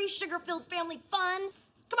 Scary, sugar-filled family fun?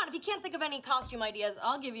 Come on, if you can't think of any costume ideas,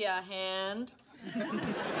 I'll give you a hand.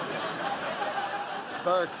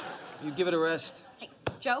 Burke, you give it a rest. Hey,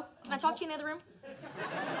 Joe, can I talk to you in the other room?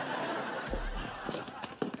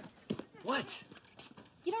 What?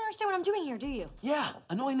 You don't understand what I'm doing here, do you? Yeah,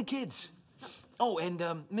 annoying the kids. Oh, and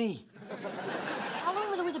me. Halloween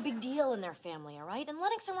was always a big deal in their family, all right? And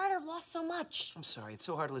Lennox and Ryder have lost so much. I'm sorry, it's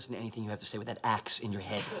so hard to listen to anything you have to say with that axe in your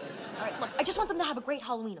head. All right, look, I just want them to have a great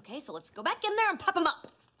Halloween, okay? So let's go back in there and pep them up.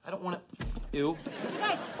 I don't want to... Ew. You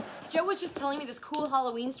guys, Joe was just telling me this cool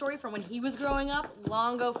Halloween story from when he was growing up.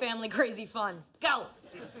 Longo family crazy fun. Go.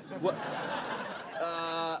 What?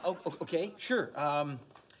 Okay, sure.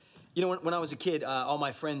 You know, when I was a kid, all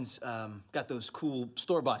my friends got those cool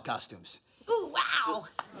store-bought costumes. Ooh, wow.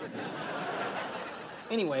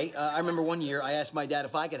 Anyway, I remember one year I asked my dad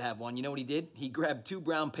if I could have one. You know what he did? He grabbed 2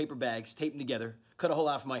 brown paper bags, taped them together, cut a hole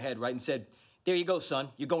out for my head, right, and said, "There you go, son.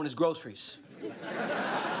 You're going as groceries."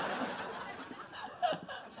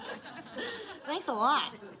 Thanks a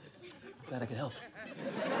lot. Glad I could help.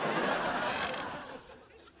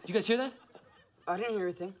 You guys hear that? I didn't hear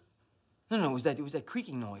anything. No, it was that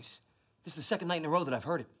creaking noise. This is the second night in a row that I've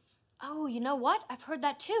heard it. Oh, you know what? I've heard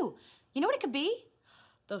that too. You know what it could be?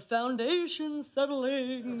 The foundation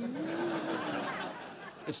settling.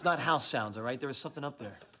 It's not house sounds, all right? There is something up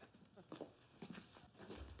there.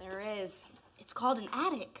 There is. It's called an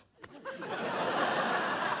attic.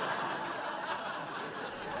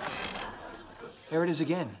 There it is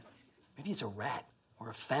again. Maybe it's a rat or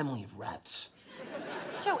a family of rats.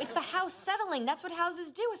 Joe, it's the house settling. That's what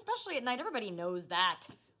houses do, especially at night. Everybody knows that.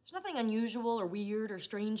 There's nothing unusual or weird or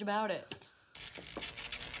strange about it.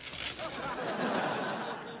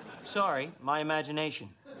 Sorry, my imagination.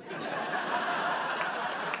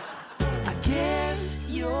 I guess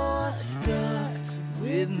you're stuck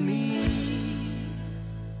with me.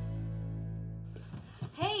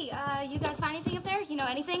 Hey, you guys find anything up there? You know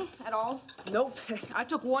anything at all? Nope. I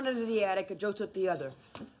took one into the attic and Joe took the other.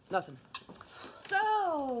 Nothing.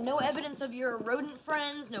 So, no evidence of your rodent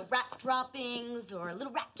friends, no rat droppings, or a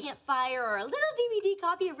little rat campfire, or a little DVD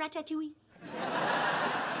copy of Ratatouille?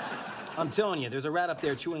 I'm telling you, there's a rat up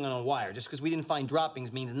there chewing on a wire. Just because we didn't find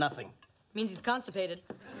droppings means nothing. Means he's constipated.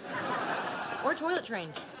 Or toilet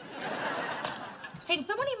trained. Hey, did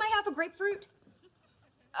someone eat my half a grapefruit?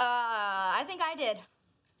 I think I did.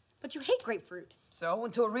 But you hate grapefruit. So,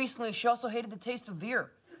 until recently, she also hated the taste of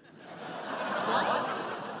beer. What?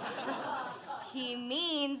 He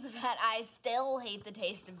means that I still hate the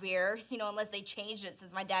taste of beer, you know, unless they changed it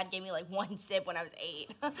since my dad gave me like 1 sip when I was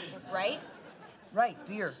 8. Right? Right,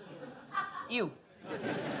 beer. Ew.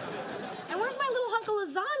 And where's my little hunk of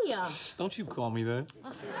lasagna? Don't you call me that.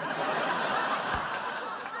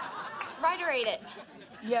 Ryder ate it.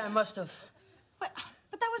 Yeah, I must have. But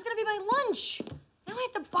that was gonna be my lunch. Now I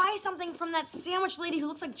have to buy something from that sandwich lady who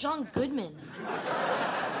looks like John Goodman.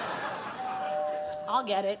 I'll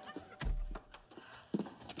get it.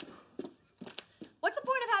 What's the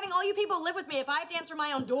point of having all you people live with me if I have to answer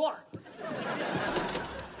my own door?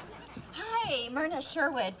 Hi, Myrna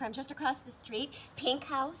Sherwood from just across the street, Pink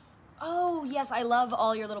House. Oh, yes, I love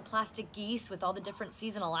all your little plastic geese with all the different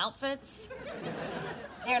seasonal outfits.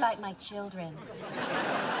 They're like my children.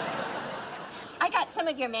 I got some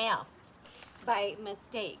of your mail by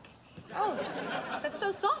mistake. Oh, that's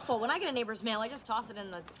so thoughtful. When I get a neighbor's mail, I just toss it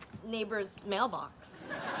in the neighbor's mailbox.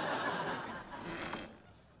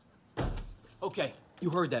 Okay,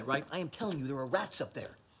 you heard that, right? I am telling you, there are rats up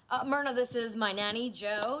there. Myrna, this is my nanny,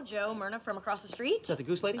 Jo. Jo, Myrna from across the street. Is that the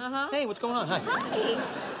goose lady? Uh-huh. Hey, what's going on? Hi.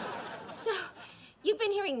 Hi. So, you've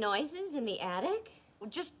been hearing noises in the attic?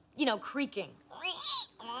 Just, you know, creaking.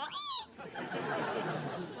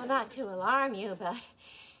 Well, not to alarm you, but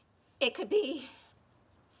it could be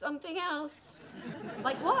something else.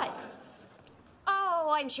 Like what?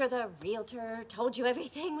 Oh, I'm sure the realtor told you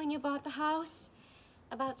everything when you bought the house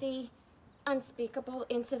about the unspeakable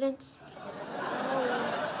incident.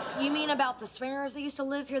 You mean about the swingers that used to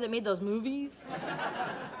live here that made those movies?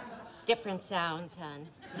 Different sounds, hon.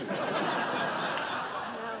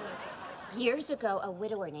 Years ago, a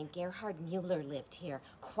widower named Gerhard Mueller lived here.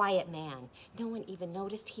 Quiet man. No one even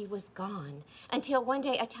noticed he was gone. Until one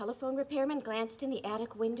day, a telephone repairman glanced in the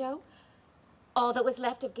attic window. All that was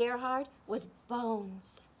left of Gerhard was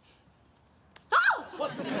bones. Oh!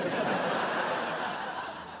 What?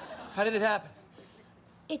 How did it happen?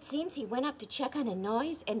 It seems he went up to check on a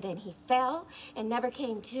noise, and then he fell and never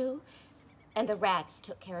came to, and the rats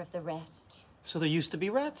took care of the rest. So there used to be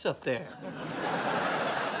rats up there.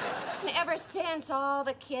 And ever since, all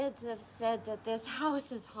the kids have said that this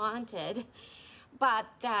house is haunted. But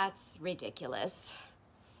that's ridiculous,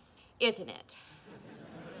 isn't it?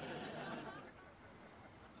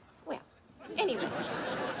 Well, anyway,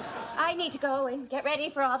 I need to go and get ready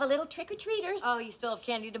for all the little trick-or-treaters. Oh, you still have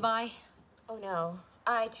candy to buy? Oh, no.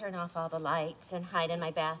 I turn off all the lights and hide in my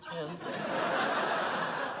bathroom.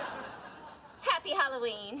 Happy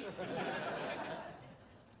Halloween.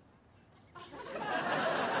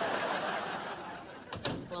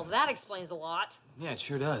 Well, that explains a lot. Yeah, it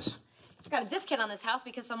sure does. I got a discount on this house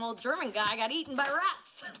because some old German guy got eaten by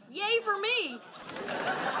rats. Yay for me!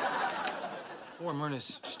 Or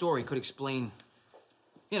Myrna's story could explain,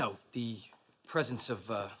 you know, the presence of,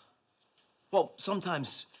 well,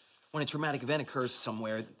 sometimes when a traumatic event occurs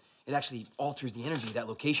somewhere, it actually alters the energy of that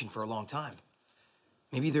location for a long time.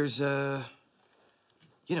 Maybe there's you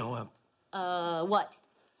know, What?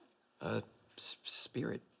 a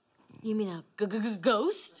spirit. You mean a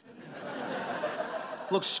ghost?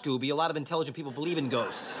 Look, Scooby, a lot of intelligent people believe in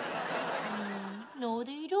ghosts. No,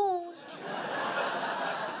 they don't.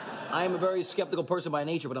 I am a very skeptical person by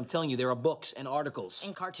nature, but I'm telling you, there are books and articles.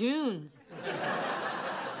 And cartoons.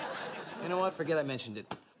 You know what? Forget I mentioned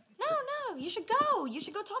it. No, you should go. You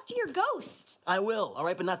should go talk to your ghost. I will, all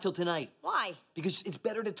right, but not till tonight. Why? Because it's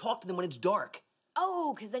better to talk to them when it's dark.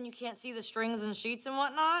 Oh, because then you can't see the strings and sheets and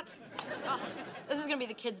whatnot? Oh, this is gonna be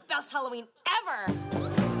the kids' best Halloween ever!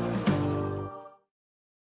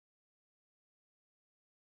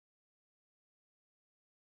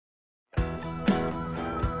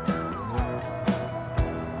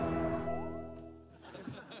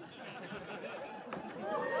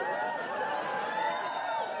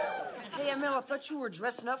 Hey, Emil, I thought you were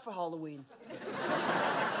dressing up for Halloween.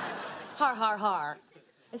 Har, har, har.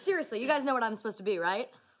 And seriously, you guys know what I'm supposed to be, right?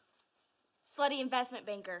 Slutty investment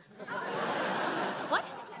banker. What?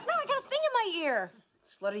 No, I got a thing in my ear.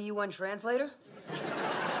 Slutty UN translator?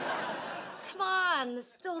 Come on, there's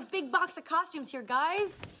still a big box of costumes here,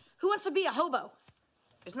 guys. Who wants to be a hobo?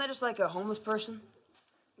 Isn't that just like a homeless person?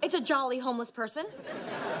 It's a jolly homeless person.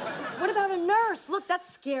 What about a nurse? Look, that's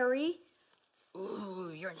scary.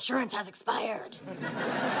 Ooh, your insurance has expired.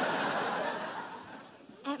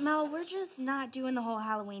 Aunt Mel, we're just not doing the whole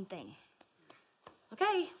Halloween thing.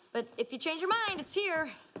 Okay, but if you change your mind, it's here.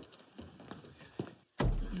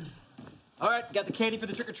 All right, got the candy for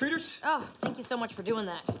the trick-or-treaters? Oh, thank you so much for doing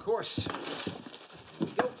that. Of course.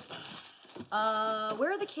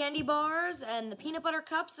 Where are the candy bars and the peanut butter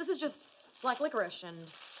cups? This is just black licorice and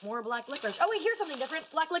more black licorice. Oh, wait, here's something different.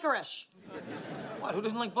 Black licorice. What? Who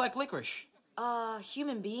doesn't like black licorice?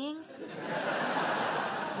 Human beings?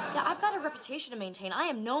 Yeah, I've got a reputation to maintain. I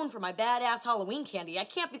am known for my badass Halloween candy. I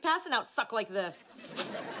can't be passing out suck like this.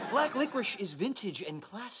 Black licorice is vintage and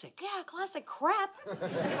classic. Yeah, classic crap.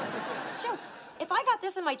 Joe, if I got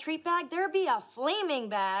this in my treat bag, there'd be a flaming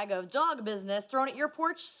bag of dog business thrown at your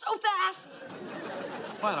porch so fast.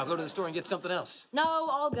 Fine, I'll go to the store and get something else. No,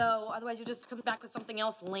 I'll go. Otherwise, you'll just come back with something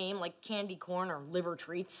else lame, like candy corn or liver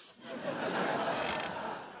treats.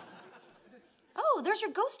 Oh, there's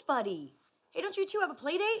your ghost buddy. Hey, don't you two have a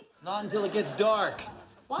play date? Not until it gets dark.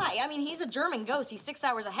 Why? I mean, he's a German ghost. He's 6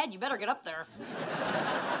 hours ahead. You better get up there.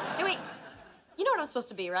 Hey, wait. You know what I'm supposed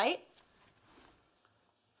to be, right?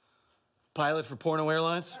 Pilot for Porno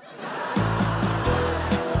Airlines?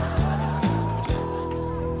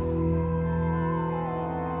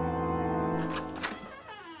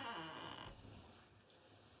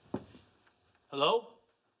 Hello?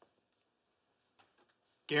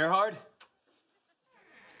 Gerhard?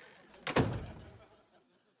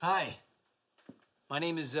 Hi. My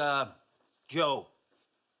name is, Joe.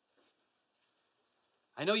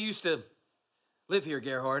 I know you used to live here,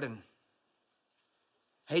 Gerhard, and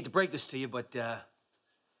I hate to break this to you, but,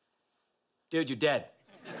 dude, you're dead.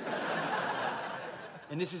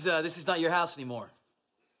 And this is not your house anymore.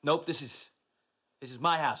 Nope, this is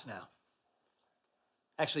my house now.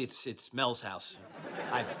 Actually, it's Mel's house.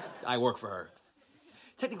 I work for her.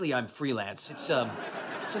 Technically, I'm freelance. It's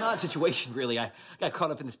an odd situation, really. I got caught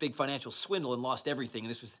up in this big financial swindle and lost everything,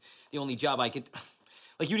 and this was the only job I could...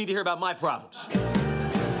 Like, you need to hear about my problems.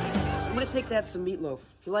 I'm gonna take Dad some meatloaf.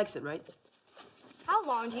 He likes it, right? How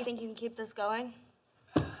long do you think you can keep this going?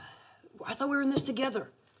 I thought we were in this together.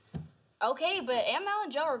 Okay, but Aunt Mel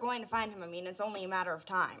and Joe are going to find him. I mean, it's only a matter of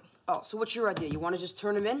time. Oh, so what's your idea? You want to just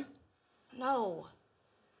turn him in? No.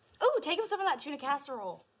 Ooh, take him some of that tuna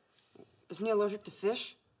casserole. Isn't he allergic to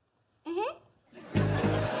fish? Mm-hmm.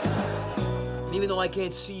 And he even though I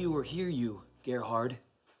can't see you or hear you, Gerhard,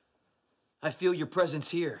 I feel your presence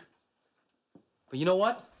here. But you know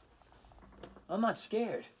what? I'm not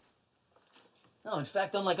scared. No, in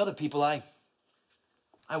fact, unlike other people, I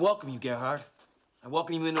welcome you, Gerhard. I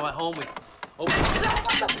welcome you into my home with open...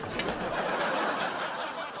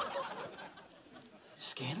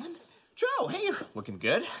 Scanlon? Joe, hey, you're looking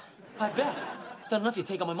good. I bet. It's not enough you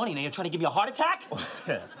take all my money, now you're trying to give me a heart attack?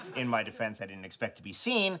 In my defense, I didn't expect to be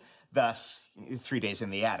seen, thus 3 days in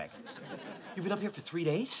the attic. You've been up here for 3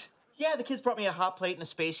 days? Yeah, the kids brought me a hot plate and a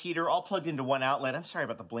space heater, all plugged into one outlet. I'm sorry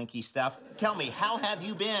about the blinky stuff. Tell me, how have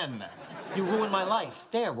you been? You ruined my life.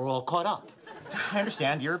 There, we're all caught up. I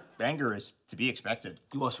understand. Your anger is to be expected.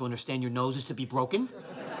 You also understand your nose is to be broken?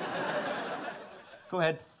 Go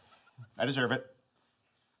ahead. I deserve it.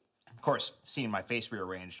 Of course, seeing my face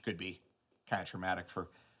rearranged could be kind of traumatic for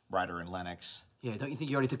Ryder and Lennox. Yeah, don't you think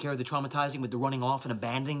you already took care of the traumatizing with the running off and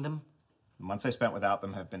abandoning them? The months I spent without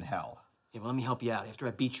them have been hell. Yeah, well, let me help you out. After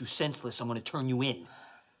I beat you senseless, I'm gonna turn you in.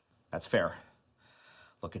 That's fair.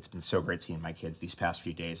 Look, it's been so great seeing my kids these past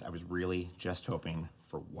few days. I was really just hoping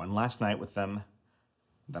for one last night with them,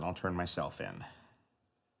 then I'll turn myself in.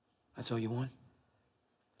 That's all you want?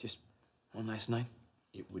 Just one last night?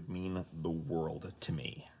 It would mean the world to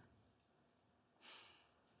me.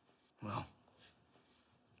 Well,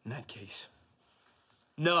 in that case,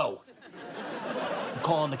 no. I'm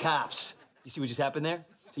calling the cops. You see what just happened there?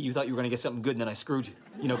 See, you thought you were gonna get something good and then I screwed you.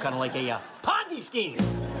 You know, kind of like a Ponzi scheme.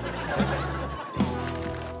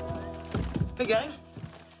 Hey, gang.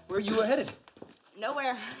 Where are you headed?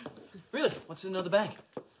 Nowhere. Really? What's in another bag?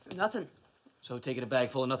 Nothing. So taking a bag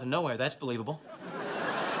full of nothing nowhere, that's believable.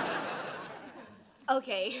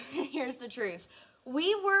 Okay, here's the truth.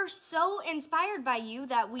 We were so inspired by you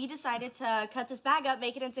that we decided to cut this bag up,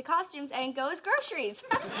 make it into costumes, and go as groceries.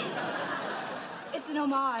 It's an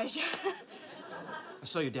homage. I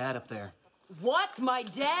saw your dad up there. What? My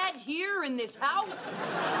dad here in this house?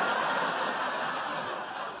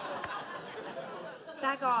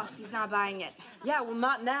 Back off, he's not buying it. Yeah, well,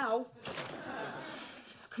 not now.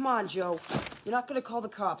 Come on, Joe. You're not gonna call the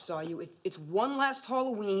cops, are you? It's one last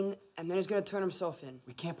Halloween, and then he's gonna turn himself in.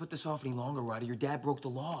 We can't put this off any longer, Ryder. Your dad broke the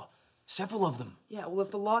law. Several of them. Yeah, well, if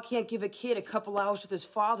the law can't give a kid a couple hours with his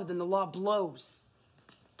father, then the law blows.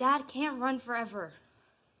 Dad can't run forever.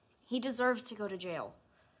 He deserves to go to jail.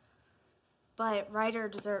 But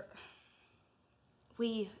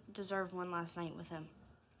we deserve one last night with him.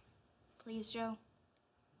 Please, Joe?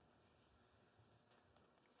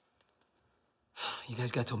 You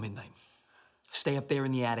guys got till midnight. Stay up there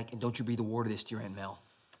in the attic, and don't you breathe a word of this to your Aunt Mel.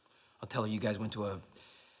 I'll tell her you guys went to a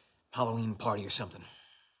Halloween party or something.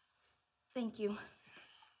 Thank you.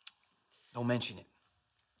 Don't mention it.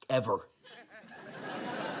 Ever.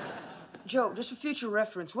 Joe, just for future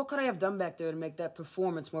reference, what could I have done back there to make that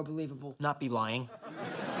performance more believable? Not be lying.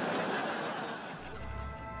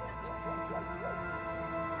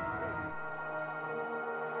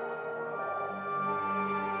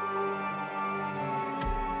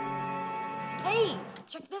 Hey,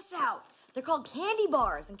 check this out. They're called candy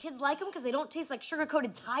bars, and kids like them because they don't taste like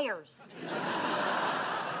sugar-coated tires.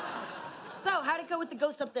 So, how'd it go with the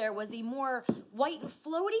ghost up there? Was he more white and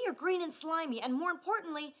floaty or green and slimy? And more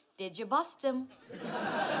importantly, did you bust him?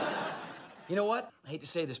 You know what? I hate to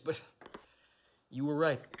say this, but you were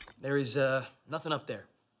right. There is nothing up there.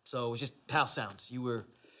 So it was just pal sounds. You were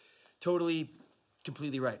totally,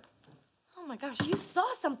 completely right. Oh my gosh, you saw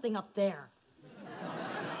something up there.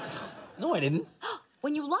 No, I didn't.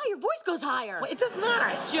 When you lie, your voice goes higher. Well, it does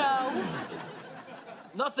not. Joe.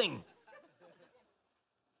 Nothing.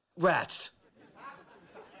 Rats.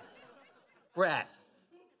 Brat.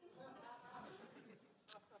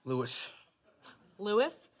 Louis.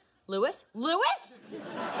 Louis? Louis? Louis?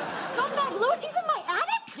 Scumbag Louis, he's in my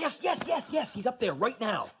attic? Yes. He's up there right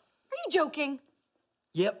now. Are you joking?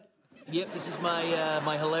 Yep, this is my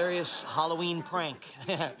my hilarious Halloween prank.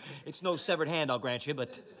 It's no severed hand, I'll grant you,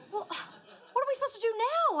 but... Well, what are we supposed to do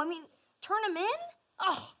now? I mean, turn him in?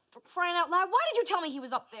 Oh, for crying out loud, why did you tell me he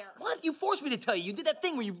was up there? What? You forced me to tell you. You did that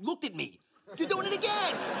thing where you looked at me. You're doing it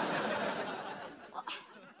again. Well,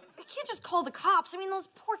 I can't just call the cops. I mean, those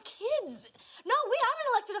poor kids. No, wait, I'm an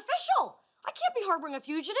elected official. I can't be harboring a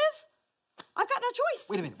fugitive. I've got no choice.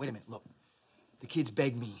 Wait a minute. Look, the kids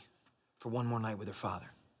begged me for one more night with their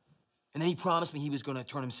father. And then he promised me he was gonna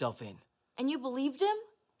turn himself in. And you believed him?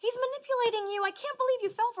 He's manipulating you. I can't believe you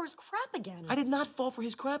fell for his crap again. I did not fall for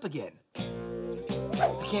his crap again.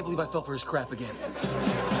 I can't believe I fell for his crap again.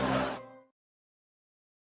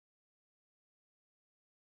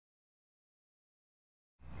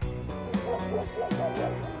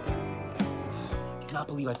 Cannot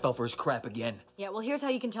believe I fell for his crap again. Yeah, well, here's how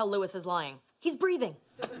you can tell Louis is lying. He's breathing.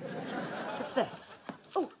 What's this?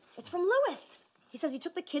 Oh, it's from Louis. He says he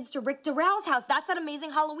took the kids to Rick Durrell's house. That's that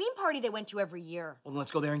amazing Halloween party they went to every year. Well, then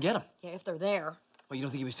let's go there and get him. Yeah, if they're there. Well, you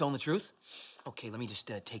don't think he was telling the truth? Okay, let me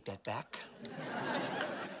just take that back.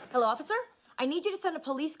 Hello, officer? I need you to send a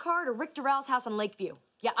police car to Rick Durrell's house on Lakeview.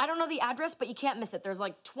 Yeah, I don't know the address, but you can't miss it. There's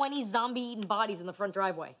like 20 zombie-eating bodies in the front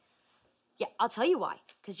driveway. Yeah, I'll tell you why.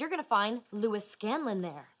 Because you're gonna find Louis Scanlon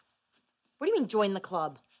there. What do you mean, join the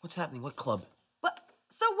club? What's happening? What club?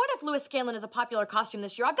 So what if Louis Scanlon is a popular costume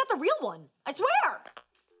this year? I've got the real one. I swear.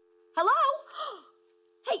 Hello?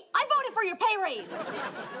 Hey, I voted for your pay raise.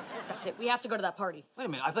 That's it. We have to go to that party. Wait a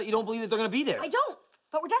minute. I thought you don't believe that they're gonna be there. I don't,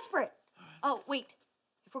 but we're desperate. Oh, wait.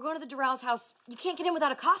 If we're going to the Durrell's house, you can't get in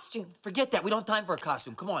without a costume. Forget that. We don't have time for a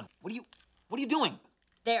costume. Come on. What are you doing?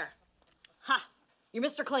 There. Ha. You're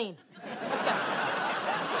Mr. Clean. Let's go.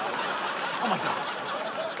 Oh, my God.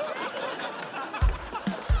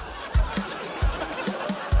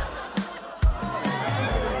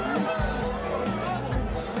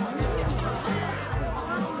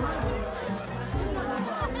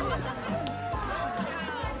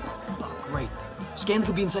 Scanlon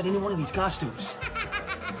could be inside any one of these costumes.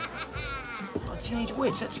 A teenage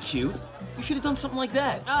witch, that's cute. You should have done something like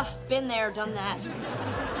that. Ugh, been there, done that.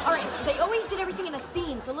 All right, they always did everything in a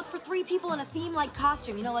theme, so look for 3 people in a theme-like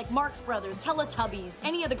costume. You know, like Marx Brothers, Teletubbies,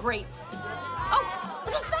 any of the greats. Oh,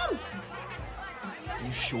 that's them! Are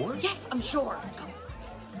you sure? Yes, I'm sure. Come.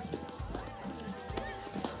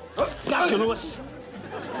 Oh, gotcha, Louis.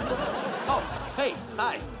 Oh, hey,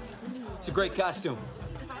 hi. It's a great costume.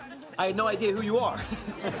 I had no idea who you are.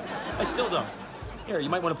 I still don't. Here, you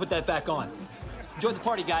might want to put that back on. Enjoy the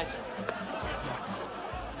party, guys.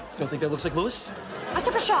 Still think that looks like Louis? I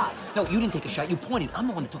took a shot. No, you didn't take a shot. You pointed. I'm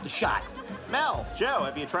the one that took the shot. Mel, Joe,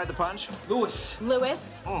 have you tried the punch? Louis.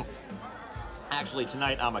 Louis. Actually,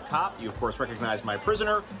 tonight I'm a cop. You, of course, recognize my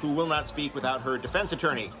prisoner, who will not speak without her defense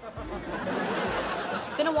attorney.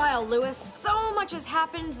 Been a while, Louis. So much has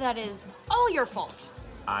happened that is all your fault.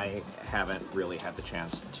 I haven't really had the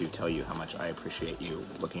chance to tell you how much I appreciate you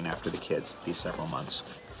looking after the kids these several months.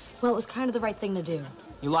 Well, it was kind of the right thing to do.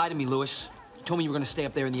 You lied to me, Louis. You told me you were going to stay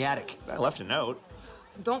up there in the attic. I left a note.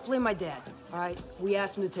 Don't blame my dad, all right? We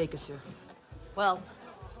asked him to take us here. Well,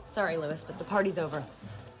 sorry, Louis, but the party's over.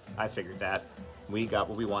 I figured that. We got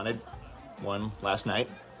what we wanted. One last night.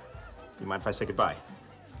 Do you mind if I say goodbye?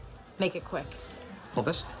 Make it quick. Hold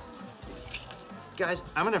this. Guys,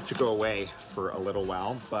 I'm gonna have to go away for a little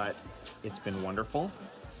while, but it's been wonderful.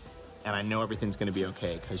 And I know everything's gonna be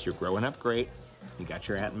okay, because you're growing up great. You got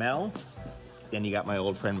your Aunt Mel, and you got my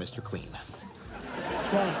old friend, Mr. Clean.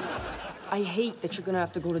 Dad, I hate that you're gonna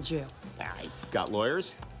have to go to jail. I got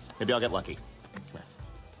lawyers. Maybe I'll get lucky. Come here.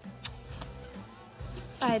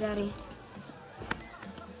 Bye, Daddy.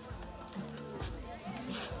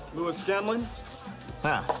 Louis Scanlon?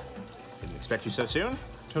 Ah, didn't expect you so soon.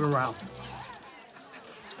 Turn around.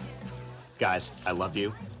 Guys, I love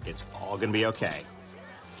you. It's all gonna be okay.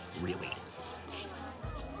 Really.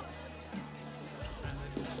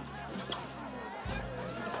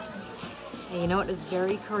 Hey, you know, it was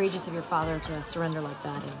very courageous of your father to surrender like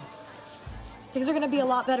that, and things are gonna be a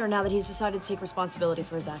lot better now that he's decided to take responsibility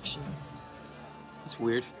for his actions. It's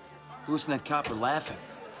weird. Louis and that cop are laughing.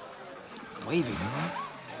 Waving.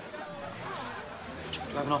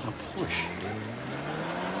 Driving off in a Porsche.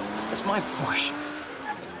 That's my Porsche.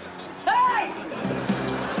 Hey!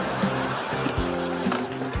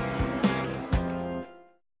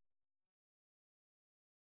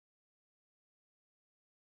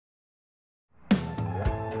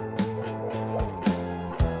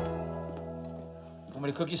 Want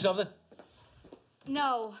me to cook you something?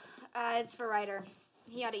 No, it's for Ryder.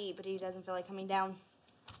 He ought to eat, but he doesn't feel like coming down.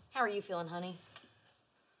 How are you feeling, honey?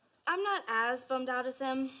 I'm not as bummed out as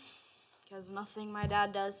him, because nothing my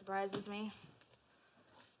dad does surprises me.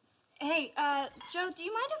 Hey, Joe, do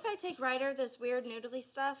you mind if I take Ryder this weird noodly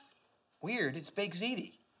stuff? Weird? It's baked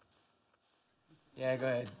ziti. Yeah, go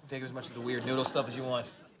ahead. Take as much of the weird noodle stuff as you want.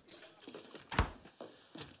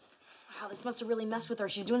 Wow, this must have really messed with her.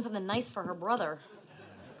 She's doing something nice for her brother.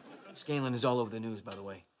 Scanlon is all over the news, by the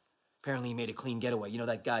way. Apparently he made a clean getaway. You know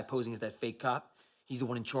that guy posing as that fake cop? He's the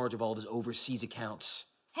one in charge of all of his overseas accounts.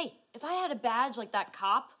 Hey, if I had a badge like that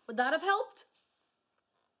cop, would that have helped?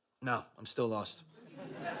 No, I'm still lost.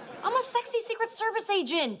 I'm a sexy Secret Service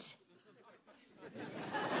agent.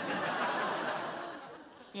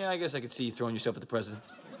 Yeah, I guess I could see you throwing yourself at the president.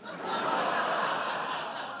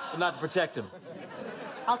 But not to protect him.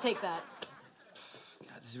 I'll take that.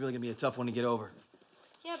 God, this is really gonna be a tough one to get over.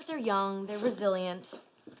 Yeah, but they're young, they're resilient.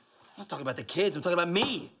 not talking about the kids, I'm talking about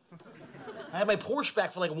me. I had my Porsche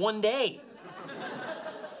back for like 1 day.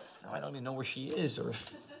 Now I don't even know where she is or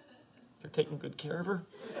if they're taking good care of her.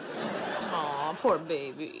 Aw, poor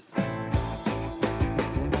baby.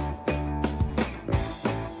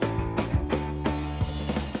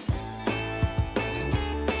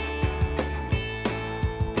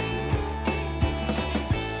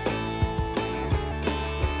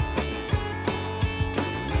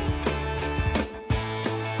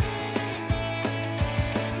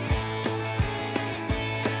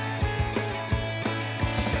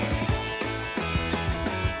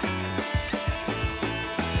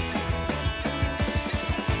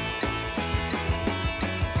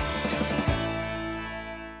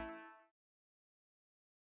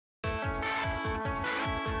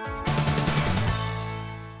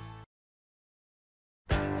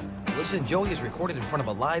 Listen, Joey is recorded in front of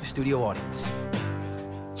a live studio audience.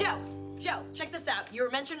 Joe, check this out. You were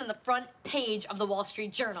mentioned on the front page of the Wall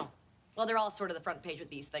Street Journal. Well, they're all sort of the front page with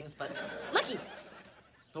these things, but looky.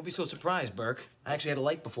 Don't be so surprised, Burke. I actually had a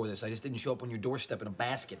light before this. I just didn't show up on your doorstep in a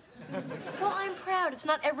basket. Well, I'm proud. It's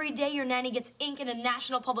not every day your nanny gets ink in a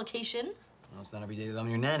national publication. Well, it's not every day that I'm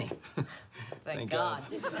your nanny. Thank God.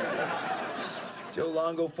 Joe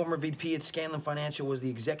Longo, former VP at Scanlon Financial, was the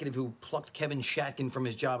executive who plucked Kevin Shatkin from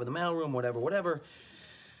his job in the mailroom, whatever.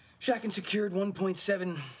 Shatkin secured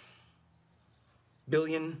 $1.7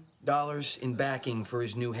 billion in backing for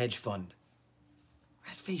his new hedge fund.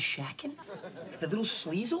 Rat-faced Shatkin? That little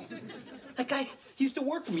sleazel? That guy, he used to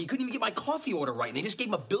work for me. He couldn't even get my coffee order right, and they just gave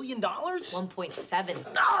him $1 billion? 1.7.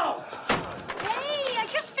 Oh! Hey, I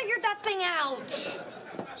just figured that thing out.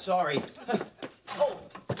 Sorry. Oh,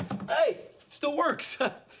 hey, it still works.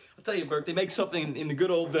 I'll tell you, Burke, they make something in the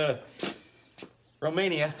good old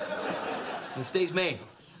Romania, and it stays made.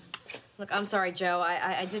 Look, I'm sorry, Joe.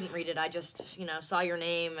 I didn't read it. I just, saw your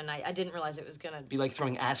name, and I didn't realize it was gonna Be like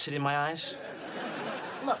throwing acid in my eyes?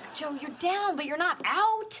 Look, Joe, you're down, but you're not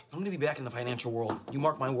out. I'm gonna be back in the financial world. You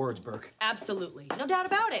mark my words, Burke. Absolutely. No doubt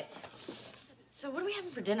about it. So what are we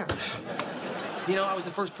having for dinner? You know, I was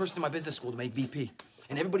the first person in my business school to make VP.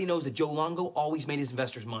 And everybody knows that Joe Longo always made his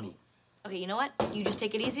investors money. Okay, you know what? You just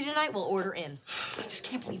take it easy tonight. We'll order in. I just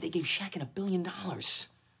can't believe they gave Shatkin $1 billion.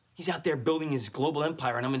 He's out there building his global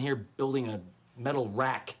empire, and I'm in here building a metal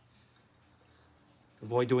rack.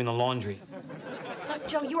 Avoid doing the laundry. Look,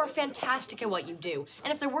 Joe, you are fantastic at what you do.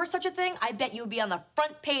 And if there were such a thing, I bet you would be on the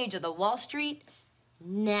front page of the Wall Street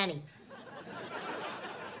Nanny.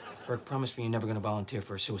 Burke, promise me you're never gonna volunteer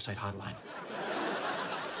for a suicide hotline.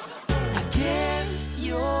 I guess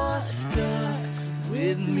you're stuck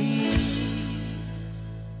with me.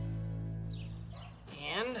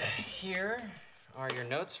 And here are your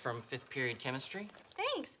notes from 5th period chemistry.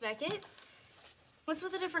 Thanks, Beckett. What's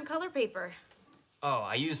with the different color paper? Oh,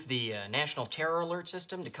 I used the National Terror Alert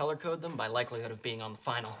system to color code them by likelihood of being on the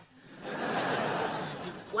final.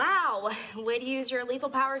 Wow, way to use your lethal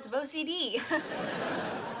powers of OCD.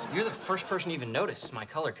 You're the first person to even notice my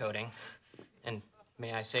color coding. And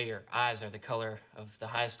may I say your eyes are the color of the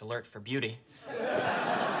highest alert for beauty.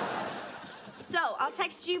 So, I'll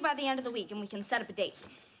text you by the end of the week and we can set up a date.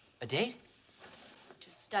 A date?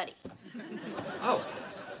 To study. Oh,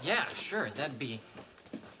 yeah, sure, that'd be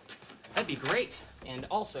great. And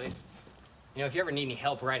also, if you ever need any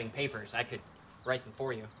help writing papers, I could write them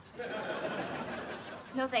for you.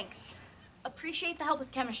 No thanks. Appreciate the help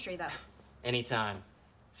with chemistry, though. Anytime.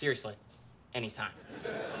 Seriously, anytime.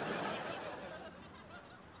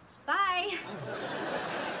 Bye.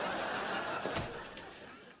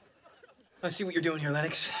 I see what you're doing here,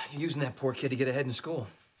 Lennox. You're using that poor kid to get ahead in school.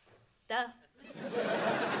 Duh.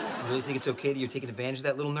 You really think it's okay that you're taking advantage of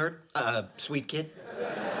that little nerd? Sweet kid?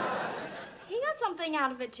 He got something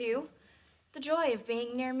out of it, too. The joy of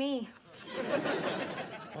being near me.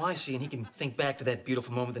 Well, I see, and he can think back to that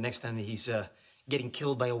beautiful moment the next time that he's getting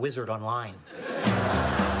killed by a wizard online.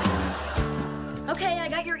 Okay, I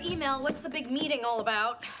got your email. What's the big meeting all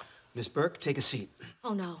about? Miss Burke, take a seat.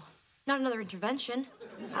 Oh, no. Not another intervention.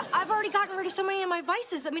 I've already gotten rid of so many of my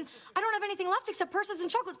vices. I mean, I don't have anything left except purses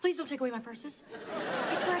and chocolates. Please don't take away my purses.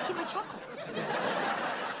 It's where I keep my chocolate.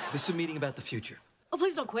 This is a meeting about the future. Oh,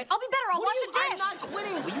 please don't quit. I'll be better. I'll wash a dish. I'm not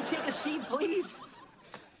quitting. Will you take a seat, please?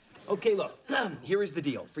 Okay, look, here is the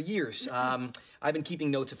deal. For years, I've been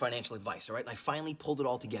keeping notes of financial advice, all right? And I finally pulled it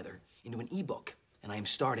all together into an ebook, and I am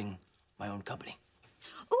starting my own company.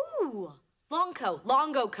 Ooh, Longo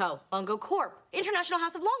Corp, International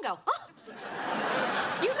House of Longo. Oh.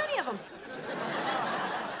 Use any of them.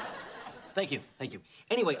 Thank you.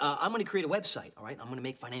 Anyway, I'm gonna create a website, all right? I'm gonna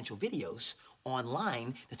make financial videos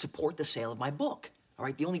online that support the sale of my book, all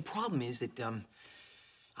right? The only problem is that,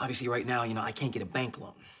 obviously right now, I can't get a bank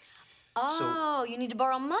loan. Oh, you need to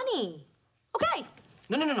borrow money. Okay.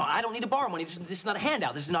 No. I don't need to borrow money. This is not a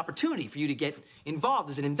handout. This is an opportunity for you to get involved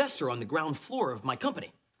as an investor on the ground floor of my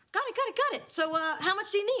company. Got it. So, how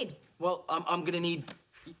much do you need? Well, I'm gonna need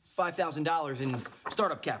 $5,000 in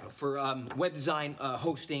startup capital for web design,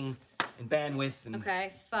 hosting, and bandwidth. And...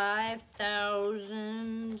 Okay,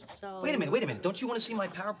 $5,000. Wait a minute. Don't you want to see my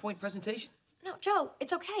PowerPoint presentation? No, Joe,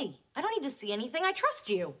 it's okay. I don't need to see anything. I trust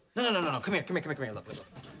you. No. Come here. Look.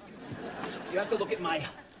 You have to look at my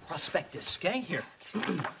prospectus, okay? Here.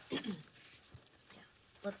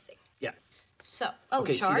 Let's see. Yeah. So,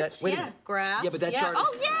 okay, charts. See that? Wait a minute. Graphs. Yeah, but that chart.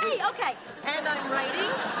 Oh, yay! Okay, and I'm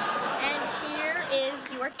writing, and here is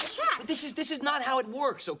your chat. But this is not how it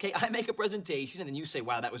works, okay? I make a presentation, and then you say,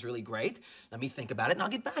 "Wow, that was really great." Let me think about it, and I'll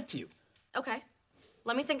get back to you. Okay.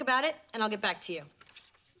 Let me think about it, and I'll get back to you.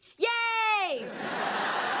 Yay!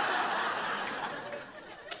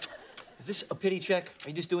 Is this a pity check? Are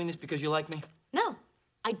you just doing this because you like me? No,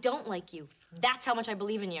 I don't like you. That's how much I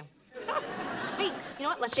believe in you. Hey, you know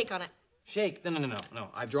what? Let's shake on it. Shake? No.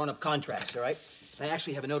 I've drawn up contracts, all right? I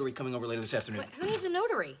actually have a notary coming over later this afternoon. Wait, who needs a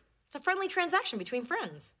notary? It's a friendly transaction between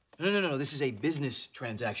friends. No. This is a business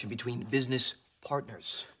transaction between business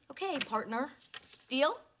partners. Okay, partner.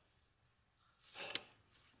 Deal?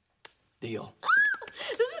 Deal.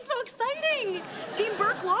 This is so exciting! Team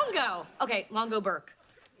Burke Longo. Okay, Longo Burke.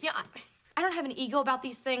 Yeah, I don't have an ego about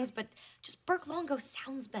these things, but just Burke Longo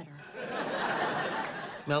sounds better.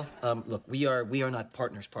 Mel, look, we are not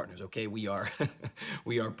partners, okay? We are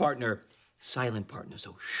silent partners,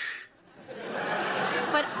 so shh.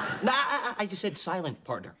 But... Nah, I just said silent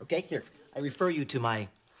partner, okay? Here, I refer you to my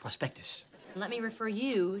prospectus. Let me refer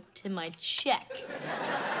you to my check.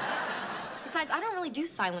 Besides, I don't really do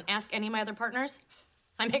silent. Ask any of my other partners.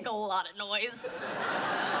 I make a lot of noise.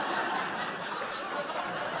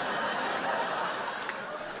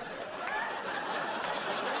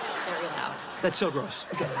 Very loud. That's so gross.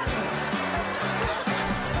 Okay.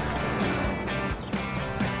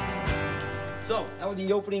 So, how are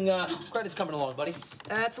the opening credits coming along, buddy?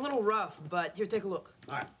 It's a little rough, but here, take a look.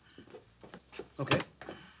 All right. Okay.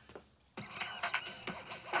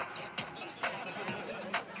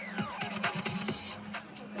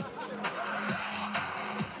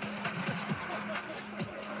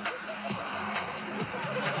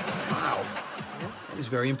 Wow. That is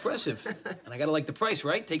very impressive. And I gotta like the price,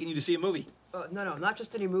 right? Taking you to see a movie. No, not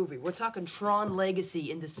just any movie. We're talking Tron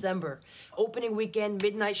Legacy in December. Opening weekend,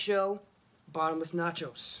 midnight show, bottomless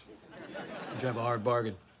nachos. You drive a hard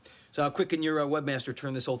bargain. So how quick can your webmaster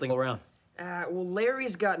turn this whole thing around? Well,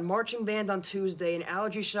 Larry's got marching band on Tuesday and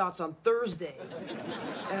allergy shots on Thursday.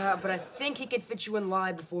 But I think he could fit you in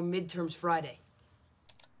live before midterms Friday.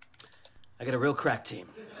 I got a real crack team.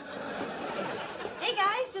 Hey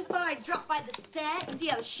guys, just thought I'd drop by the set and see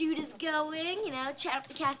how the shoot is going, chat up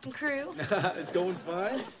the cast and crew. It's going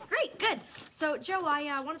fine. Great, good. So, Joe,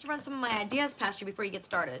 I wanted to run some of my ideas past you before you get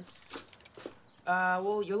started.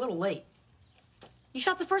 Well, you're a little late. You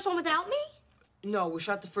shot the first one without me? No, we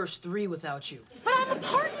shot the first 3 without you. But I'm a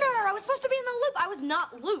partner. I was supposed to be in the loop. I was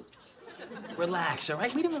not looped. Relax, all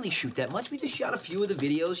right? We didn't really shoot that much. We just shot a few of the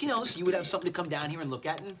videos, so you would have something to come down here and look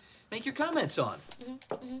at and make your comments on.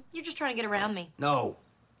 You're just trying to get around me. No.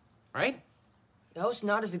 Right? No, it's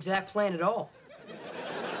not his exact plan at all.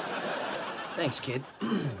 Thanks, kid.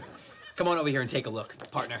 Come on over here and take a look,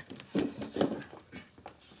 partner.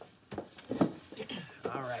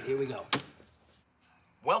 All right, here we go.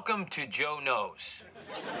 Welcome to Joe Knows.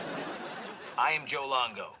 I am Joe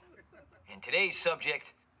Longo, and today's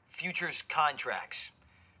subject, futures contracts.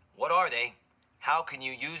 What are they? How can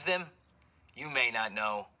you use them? You may not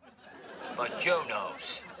know, but Joe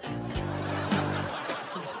knows.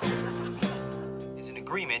 Is an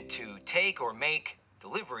agreement to take or make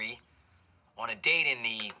delivery on a date in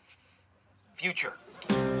the future.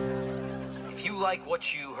 If you like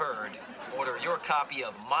what you heard, order your copy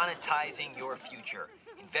of Monetizing Your Future,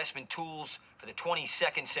 Investment Tools for the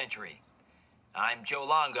 22nd Century. I'm Joe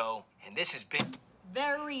Longo, and this has been...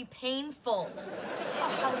 Very painful. Oh,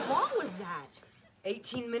 how long was that?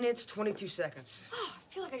 18 minutes, 22 seconds. Oh, I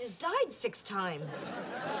feel like I just died 6 times.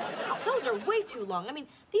 Wow, those are way too long. I mean,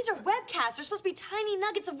 these are webcasts. They're supposed to be tiny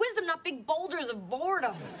nuggets of wisdom, not big boulders of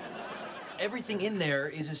boredom. Everything in there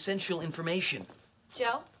is essential information.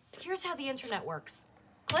 Joe, here's how the internet works.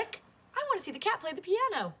 Click, I want to see the cat play the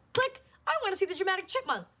piano. Click, I want to see the dramatic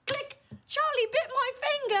chipmunk. Click, Charlie bit my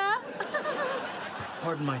finger.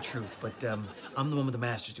 Pardon my truth, but I'm the one with the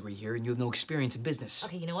master's degree here, and you have no experience in business.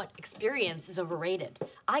 Okay, you know what? Experience is overrated.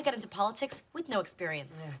 I got into politics with no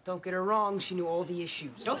experience. Yeah, don't get her wrong. She knew all the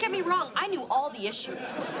issues. Don't get me wrong. I knew all the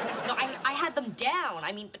issues. No, I had them down.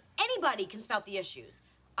 I mean, but anybody can spout the issues.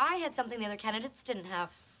 I had something the other candidates didn't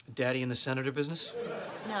have. Daddy in the senator business?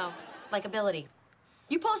 No, likability.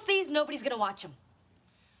 You post these, nobody's gonna watch them.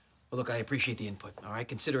 Well, look, I appreciate the input, all right?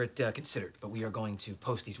 Consider it considered, but we are going to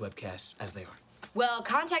post these webcasts as they are. Well,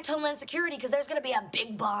 contact Homeland Security, because there's gonna be a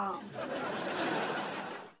big bomb.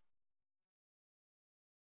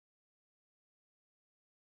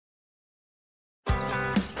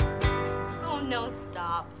 Oh, no,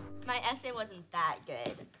 stop. My essay wasn't that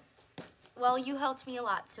good. Well, you helped me a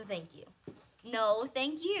lot, so thank you. No,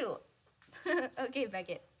 thank you. Okay,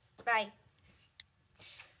 Beckett. Bye.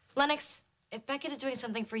 Lennox, if Beckett is doing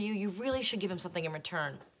something for you, you really should give him something in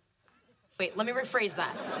return. Wait, let me rephrase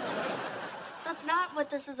that. That's not what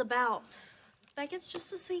this is about. Beckett's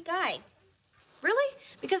just a sweet guy. Really?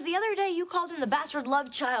 Because the other day you called him the bastard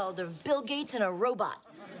love child of Bill Gates and a robot.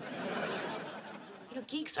 You know,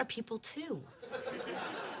 geeks are people too.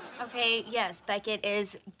 Okay, yes, Beckett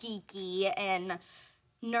is geeky and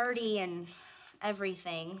nerdy and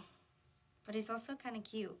everything. But he's also kind of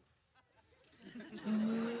cute.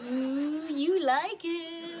 Ooh, you like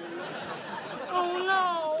him. Oh,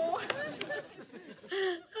 no.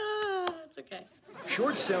 It's okay.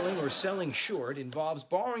 Short selling or selling short involves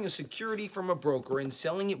borrowing a security from a broker and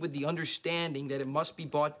selling it with the understanding that it must be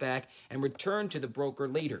bought back and returned to the broker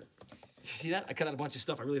later. You see that? I cut out a bunch of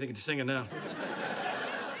stuff. I really think it's singing now.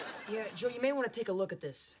 Yeah, Joe, you may want to take a look at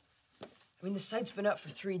this. I mean, the site's been up for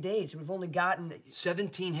 3 days, and we've only gotten...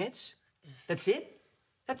 17 hits? That's it?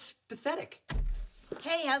 That's pathetic.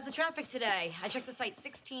 Hey, how's the traffic today? I checked the site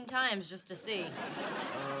 16 times just to see.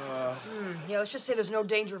 Yeah, let's just say there's no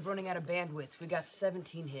danger of running out of bandwidth. We got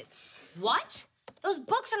 17 hits. What? Those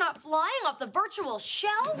books are not flying off the virtual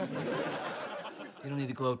shelf? You don't need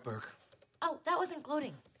to gloat, Burke. Oh, that wasn't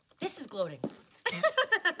gloating. This is gloating.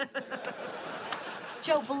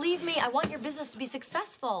 Joe, believe me, I want your business to be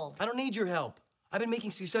successful. I don't need your help. I've been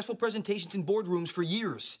making successful presentations in boardrooms for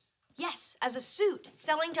years. Yes, as a suit,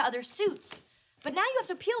 selling to other suits. But now you have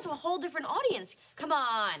to appeal to a whole different audience. Come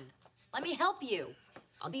on, let me help you.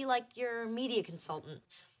 I'll be like your media consultant.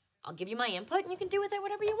 I'll give you my input, and you can do with it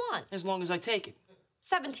whatever you want. As long as I take it.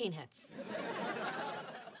 17 hits.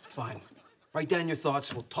 Fine. Write down your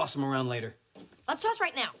thoughts. We'll toss them around later. Let's toss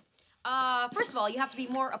right now. First of all, you have to be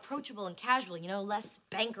more approachable and casual, you know, less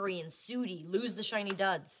bankery and suity, lose the shiny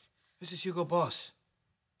duds. This is Hugo Boss.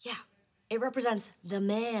 Yeah, it represents the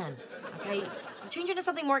man, okay? Change it into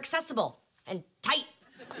something more accessible and tight.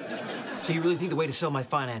 So you really think the way to sell my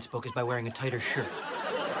finance book is by wearing a tighter shirt?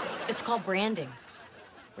 It's called branding.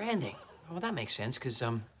 Branding? Well, that makes sense, because,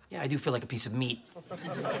 yeah, I do feel like a piece of meat.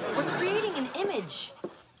 We're creating an image.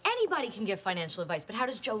 Anybody can give financial advice, but how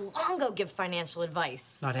does Joe Longo give financial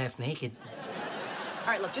advice? Not half naked. All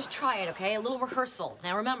right, look, just try it, okay? A little rehearsal.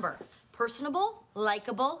 Now remember, personable,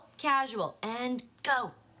 likable, casual, and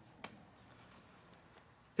go.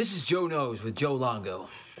 This is Joe Knows with Joe Longo.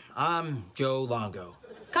 I'm Joe Longo.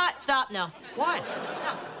 Cut, stop, no. What?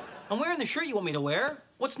 I'm wearing the shirt you want me to wear.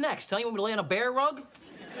 What's next? Tell you want me to lay on a bear rug?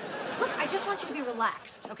 Look, I just want you to be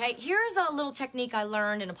relaxed, okay? Here's a little technique I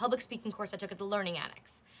learned in a public speaking course I took at the Learning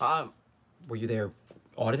Annex. Were you there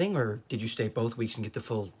auditing, or did you stay both weeks and get the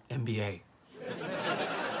full MBA?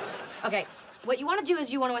 Okay, what you want to do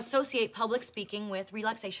is you want to associate public speaking with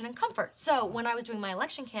relaxation and comfort. So when I was doing my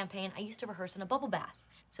election campaign, I used to rehearse in a bubble bath.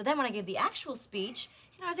 So then when I gave the actual speech,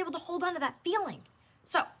 you know, I was able to hold on to that feeling.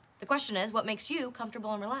 So the question is, what makes you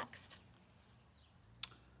comfortable and relaxed?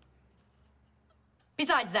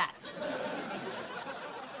 Besides that.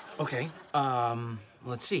 Okay,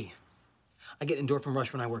 let's see. I get endorphin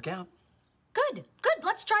rush when I work out. Good, good,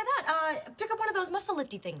 let's try that. Pick up one of those muscle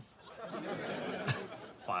lifty things.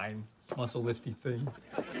 Fine. Muscle lifty thing.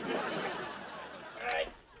 All right.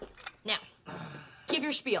 Now, give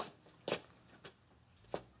your spiel.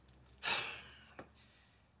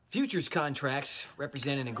 Futures contracts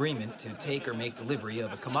represent an agreement to take or make delivery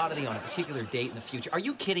of a commodity on a particular date in the future. Are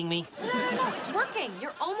you kidding me? No, it's working.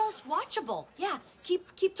 You're almost watchable. Yeah,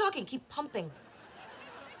 keep talking, keep pumping.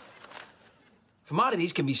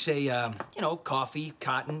 Commodities can be, say, you know, coffee,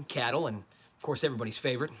 cotton, cattle, and, of course, everybody's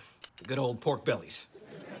favorite, the good old pork bellies.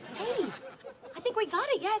 Hey, I think we got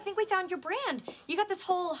it. Yeah, I think we found your brand. You got this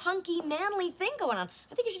whole hunky, manly thing going on.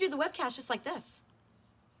 I think you should do the webcast just like this.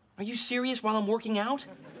 Are you serious while I'm working out?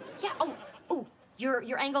 Yeah, oh,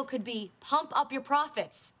 your angle could be pump up your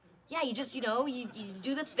profits. Yeah, you just, you know, you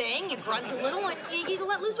do the thing, you grunt a little, and you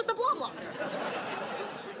let loose with the blah blah.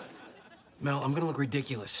 Mel, I'm gonna look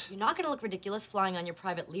ridiculous. You're not gonna look ridiculous flying on your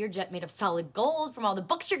private Learjet made of solid gold from all the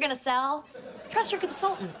books you're gonna sell. Trust your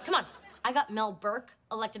consultant. Come on. I got Mel Burke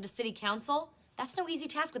elected to city council. That's no easy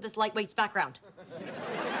task with this lightweight's background.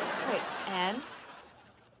 Wait, and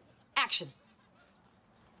action.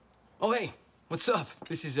 Oh, hey, what's up?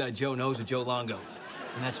 This is Joe Knows with Joe Longo,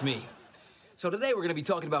 and that's me. So today we're gonna be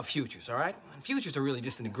talking about futures, all right? And futures are really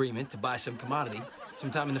just an agreement to buy some commodity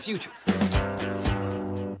sometime in the future.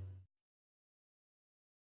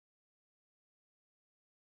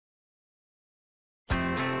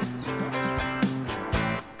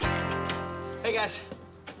 Hey, guys.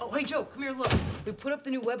 Oh, hey, Joe, come here, look. We put up the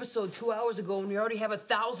new webisode 2 hours ago, and we already have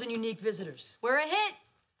 1,000 unique visitors. We're a hit.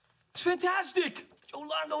 It's fantastic. Joe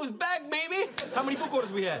Longo is back, baby. How many book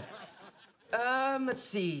orders we had? Let's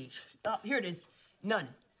see. Here it is. None.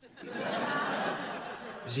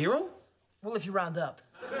 0? Well, if you round up.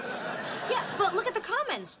 Yeah, but look at the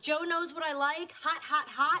comments. Joe knows what I like. Hot, hot,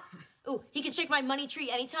 hot. Ooh, he can shake my money tree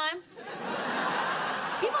anytime.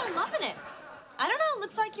 People are loving it. I don't know.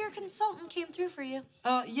 Looks like your consultant came through for you.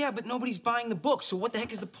 Yeah, but nobody's buying the book, so what the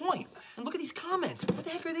heck is the point? And look at these comments. What the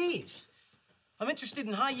heck are these? I'm interested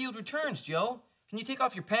in high-yield returns, Joe. Can you take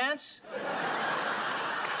off your pants?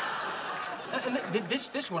 And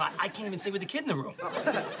this one, I can't even say with the kid in the room.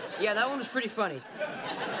 Yeah, that one was pretty funny.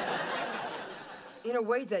 In a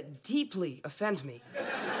way that deeply offends me.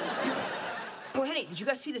 Oh, hey, did you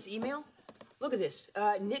guys see this email? Look at this.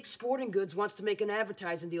 Nick's Sporting Goods wants to make an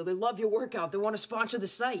advertising deal. They love your workout. They want to sponsor the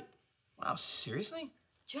site. Wow, seriously?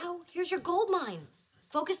 Joe, here's your gold mine.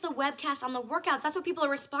 Focus the webcast on the workouts. That's what people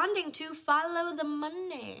are responding to. Follow the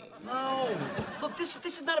money. No. Look, this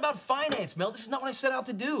is not about finance, Mel. This is not what I set out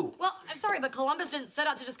to do. Well, I'm sorry, but Columbus didn't set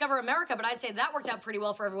out to discover America, but I'd say that worked out pretty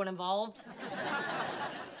well for everyone involved.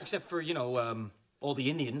 Except for, you know, all the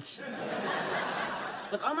Indians.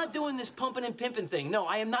 Look, I'm not doing this pumping and pimping thing. No,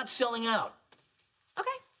 I am not selling out. Okay.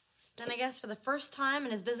 Then I guess for the first time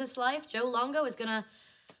in his business life, Joe Longo is gonna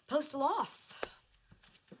post a loss.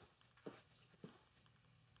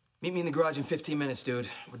 Meet me in the garage in 15 minutes, dude.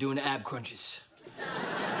 We're doing ab crunches.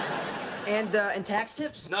 And tax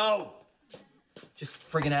tips? No. Just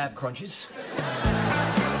friggin' ab crunches.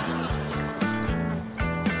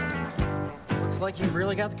 Looks like you've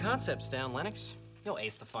really got the concepts down, Lennox. You'll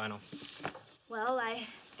ace the final. Well, I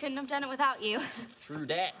couldn't have done it without you. True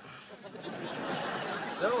dat.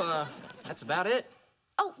 So, that's about it.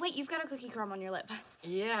 Oh, wait, you've got a cookie crumb on your lip.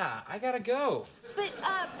 Yeah, I gotta go. But,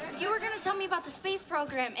 you were gonna tell me about the space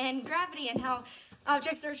program and gravity and how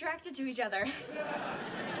objects are attracted to each other.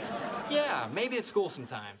 Yeah, maybe at school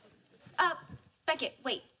sometime. Beckett,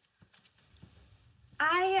 wait.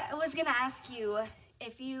 I was gonna ask you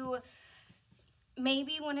if you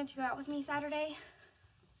maybe wanted to go out with me Saturday?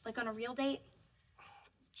 Like on a real date?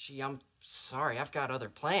 Gee, I'm sorry, I've got other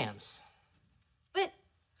plans.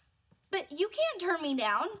 But you can't turn me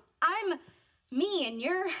down. I'm me and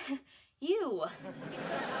you're you.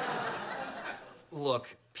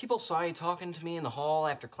 Look, people saw you talking to me in the hall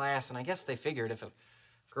after class, and I guess they figured if a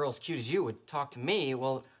girl as cute as you would talk to me,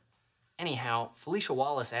 well, anyhow, Felicia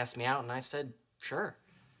Wallace asked me out, and I said, sure.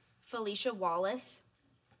 Felicia Wallace?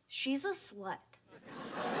 She's a slut.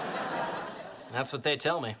 That's what they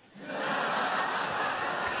tell me.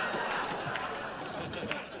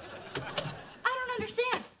 I don't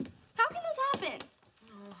understand. How can this happen?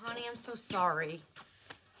 Oh, honey, I'm so sorry.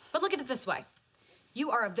 But look at it this way. You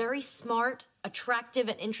are a very smart, attractive,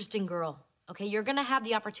 and interesting girl. Okay, you're gonna have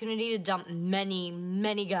the opportunity to dump many,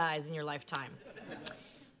 many guys in your lifetime.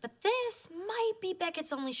 But this might be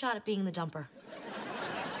Beckett's only shot at being the dumper.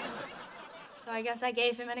 So I guess I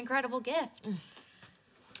gave him an incredible gift.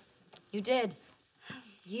 You did.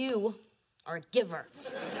 You are a giver.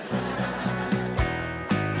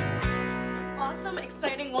 Awesome,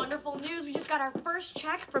 exciting, wonderful news. We just got our first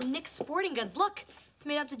check from Nick's Sporting Goods. Look, it's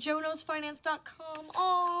made out to JoeKnowsFinance.com.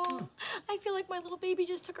 Aw, I feel like my little baby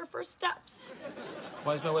just took her first steps.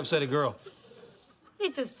 Why is my website a girl?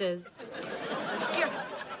 It just is. Here,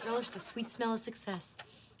 relish the sweet smell of success.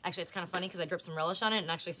 Actually, it's kind of funny because I dripped some relish on it and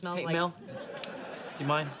it actually smells Hey, like... Mel, do you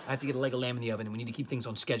mind? I have to get a leg of lamb in the oven and we need to keep things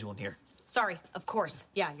on schedule in here. Sorry, of course.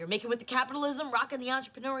 Yeah, you're making with the capitalism, rocking the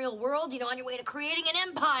entrepreneurial world, you know, on your way to creating an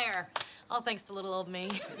empire. All thanks to little old me.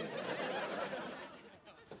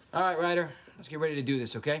 All right, Ryder, let's get ready to do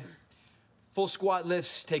this, okay? Full squat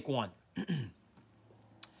lifts, take one.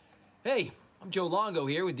 Hey, I'm Joe Longo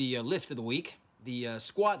here with the lift of the week. The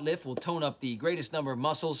squat lift will tone up the greatest number of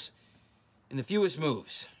muscles in the fewest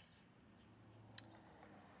moves.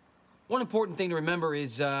 One important thing to remember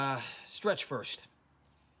is stretch first.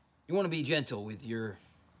 You want to be gentle with your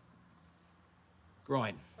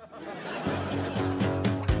groin.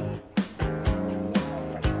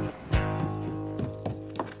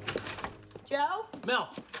 Joe? Mel,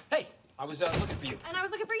 hey, I was looking for you. And I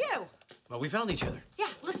was looking for you. Well, we found each other. Yeah,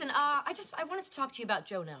 listen, I wanted to talk to you about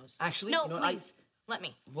Joe Knows. Actually, no, you know, please, let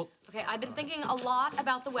me. Well, okay, I've been thinking a lot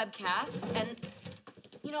about the webcasts, and,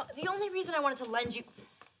 you know, the only reason I wanted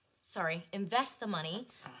to invest the money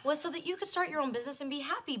was so that you could start your own business and be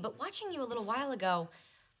happy. But watching you a little while ago,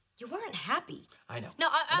 you weren't happy. I know. No,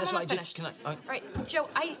 I'm that's almost why finished. All right, Joe,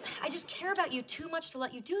 I just care about you too much to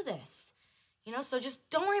let you do this. You know, so just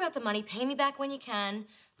don't worry about the money. Pay me back when you can.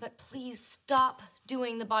 But please stop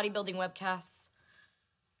doing the bodybuilding webcasts.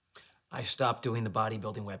 I stopped doing the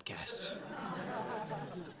bodybuilding webcasts.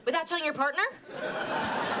 Without telling your partner?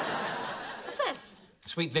 What's this?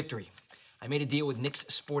 Sweet victory. I made a deal with Nick's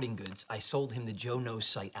Sporting Goods. I sold him the Joe Knows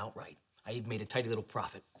site outright. I even made a tidy little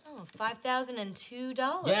profit. Oh,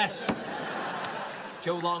 $5,002. Yes.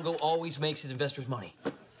 Joe Longo always makes his investors money.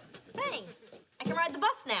 Thanks. I can ride the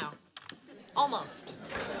bus now. Almost.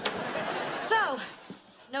 So,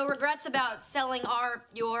 no regrets about selling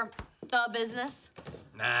the business?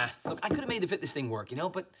 Nah. Look, I could have made the fitness thing work, you know,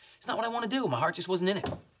 but it's not what I want to do. My heart just wasn't in it.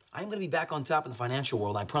 I'm going to be back on top in the financial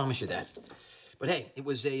world, I promise you that. But hey, it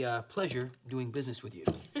was a pleasure doing business with you,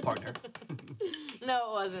 partner. No,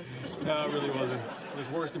 it wasn't. No, it really wasn't. It was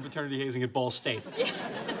worse than fraternity hazing at Ball State. Yeah.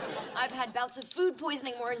 I've had bouts of food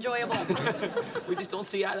poisoning more enjoyable. We just don't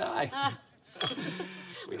see eye to eye.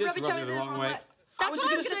 We just rub you the wrong way. That's I was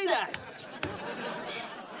what just gonna say that.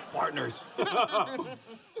 Partners.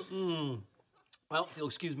 Well, if you'll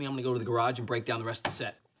excuse me, I'm gonna go to the garage and break down the rest of the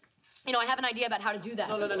set. You know, I have an idea about how to do that.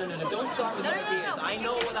 No. Don't start with ideas. I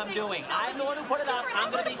know what I'm doing. I'm the one who put it up.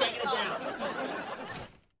 I'm gonna be taking it down.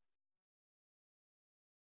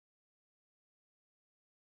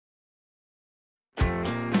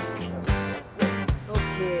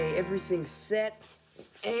 Okay, everything's set.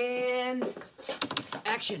 And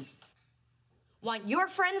action. Want your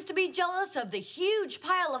friends to be jealous of the huge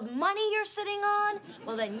pile of money you're sitting on?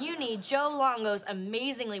 Well, then you need Joe Longo's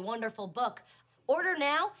amazingly wonderful book. Order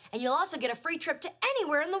now, and you'll also get a free trip to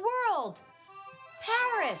anywhere in the world.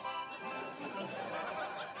 Paris.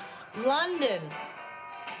 London.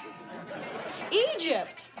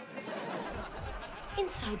 Egypt.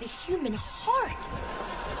 Inside the human heart.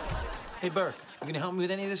 Hey, Burke, you gonna help me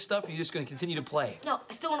with any of this stuff, or are you just gonna continue to play? No,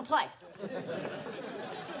 I still want to play.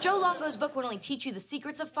 Joe Longo's book won't only teach you the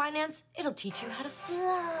secrets of finance, it'll teach you how to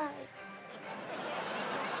fly.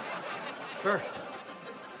 Burke.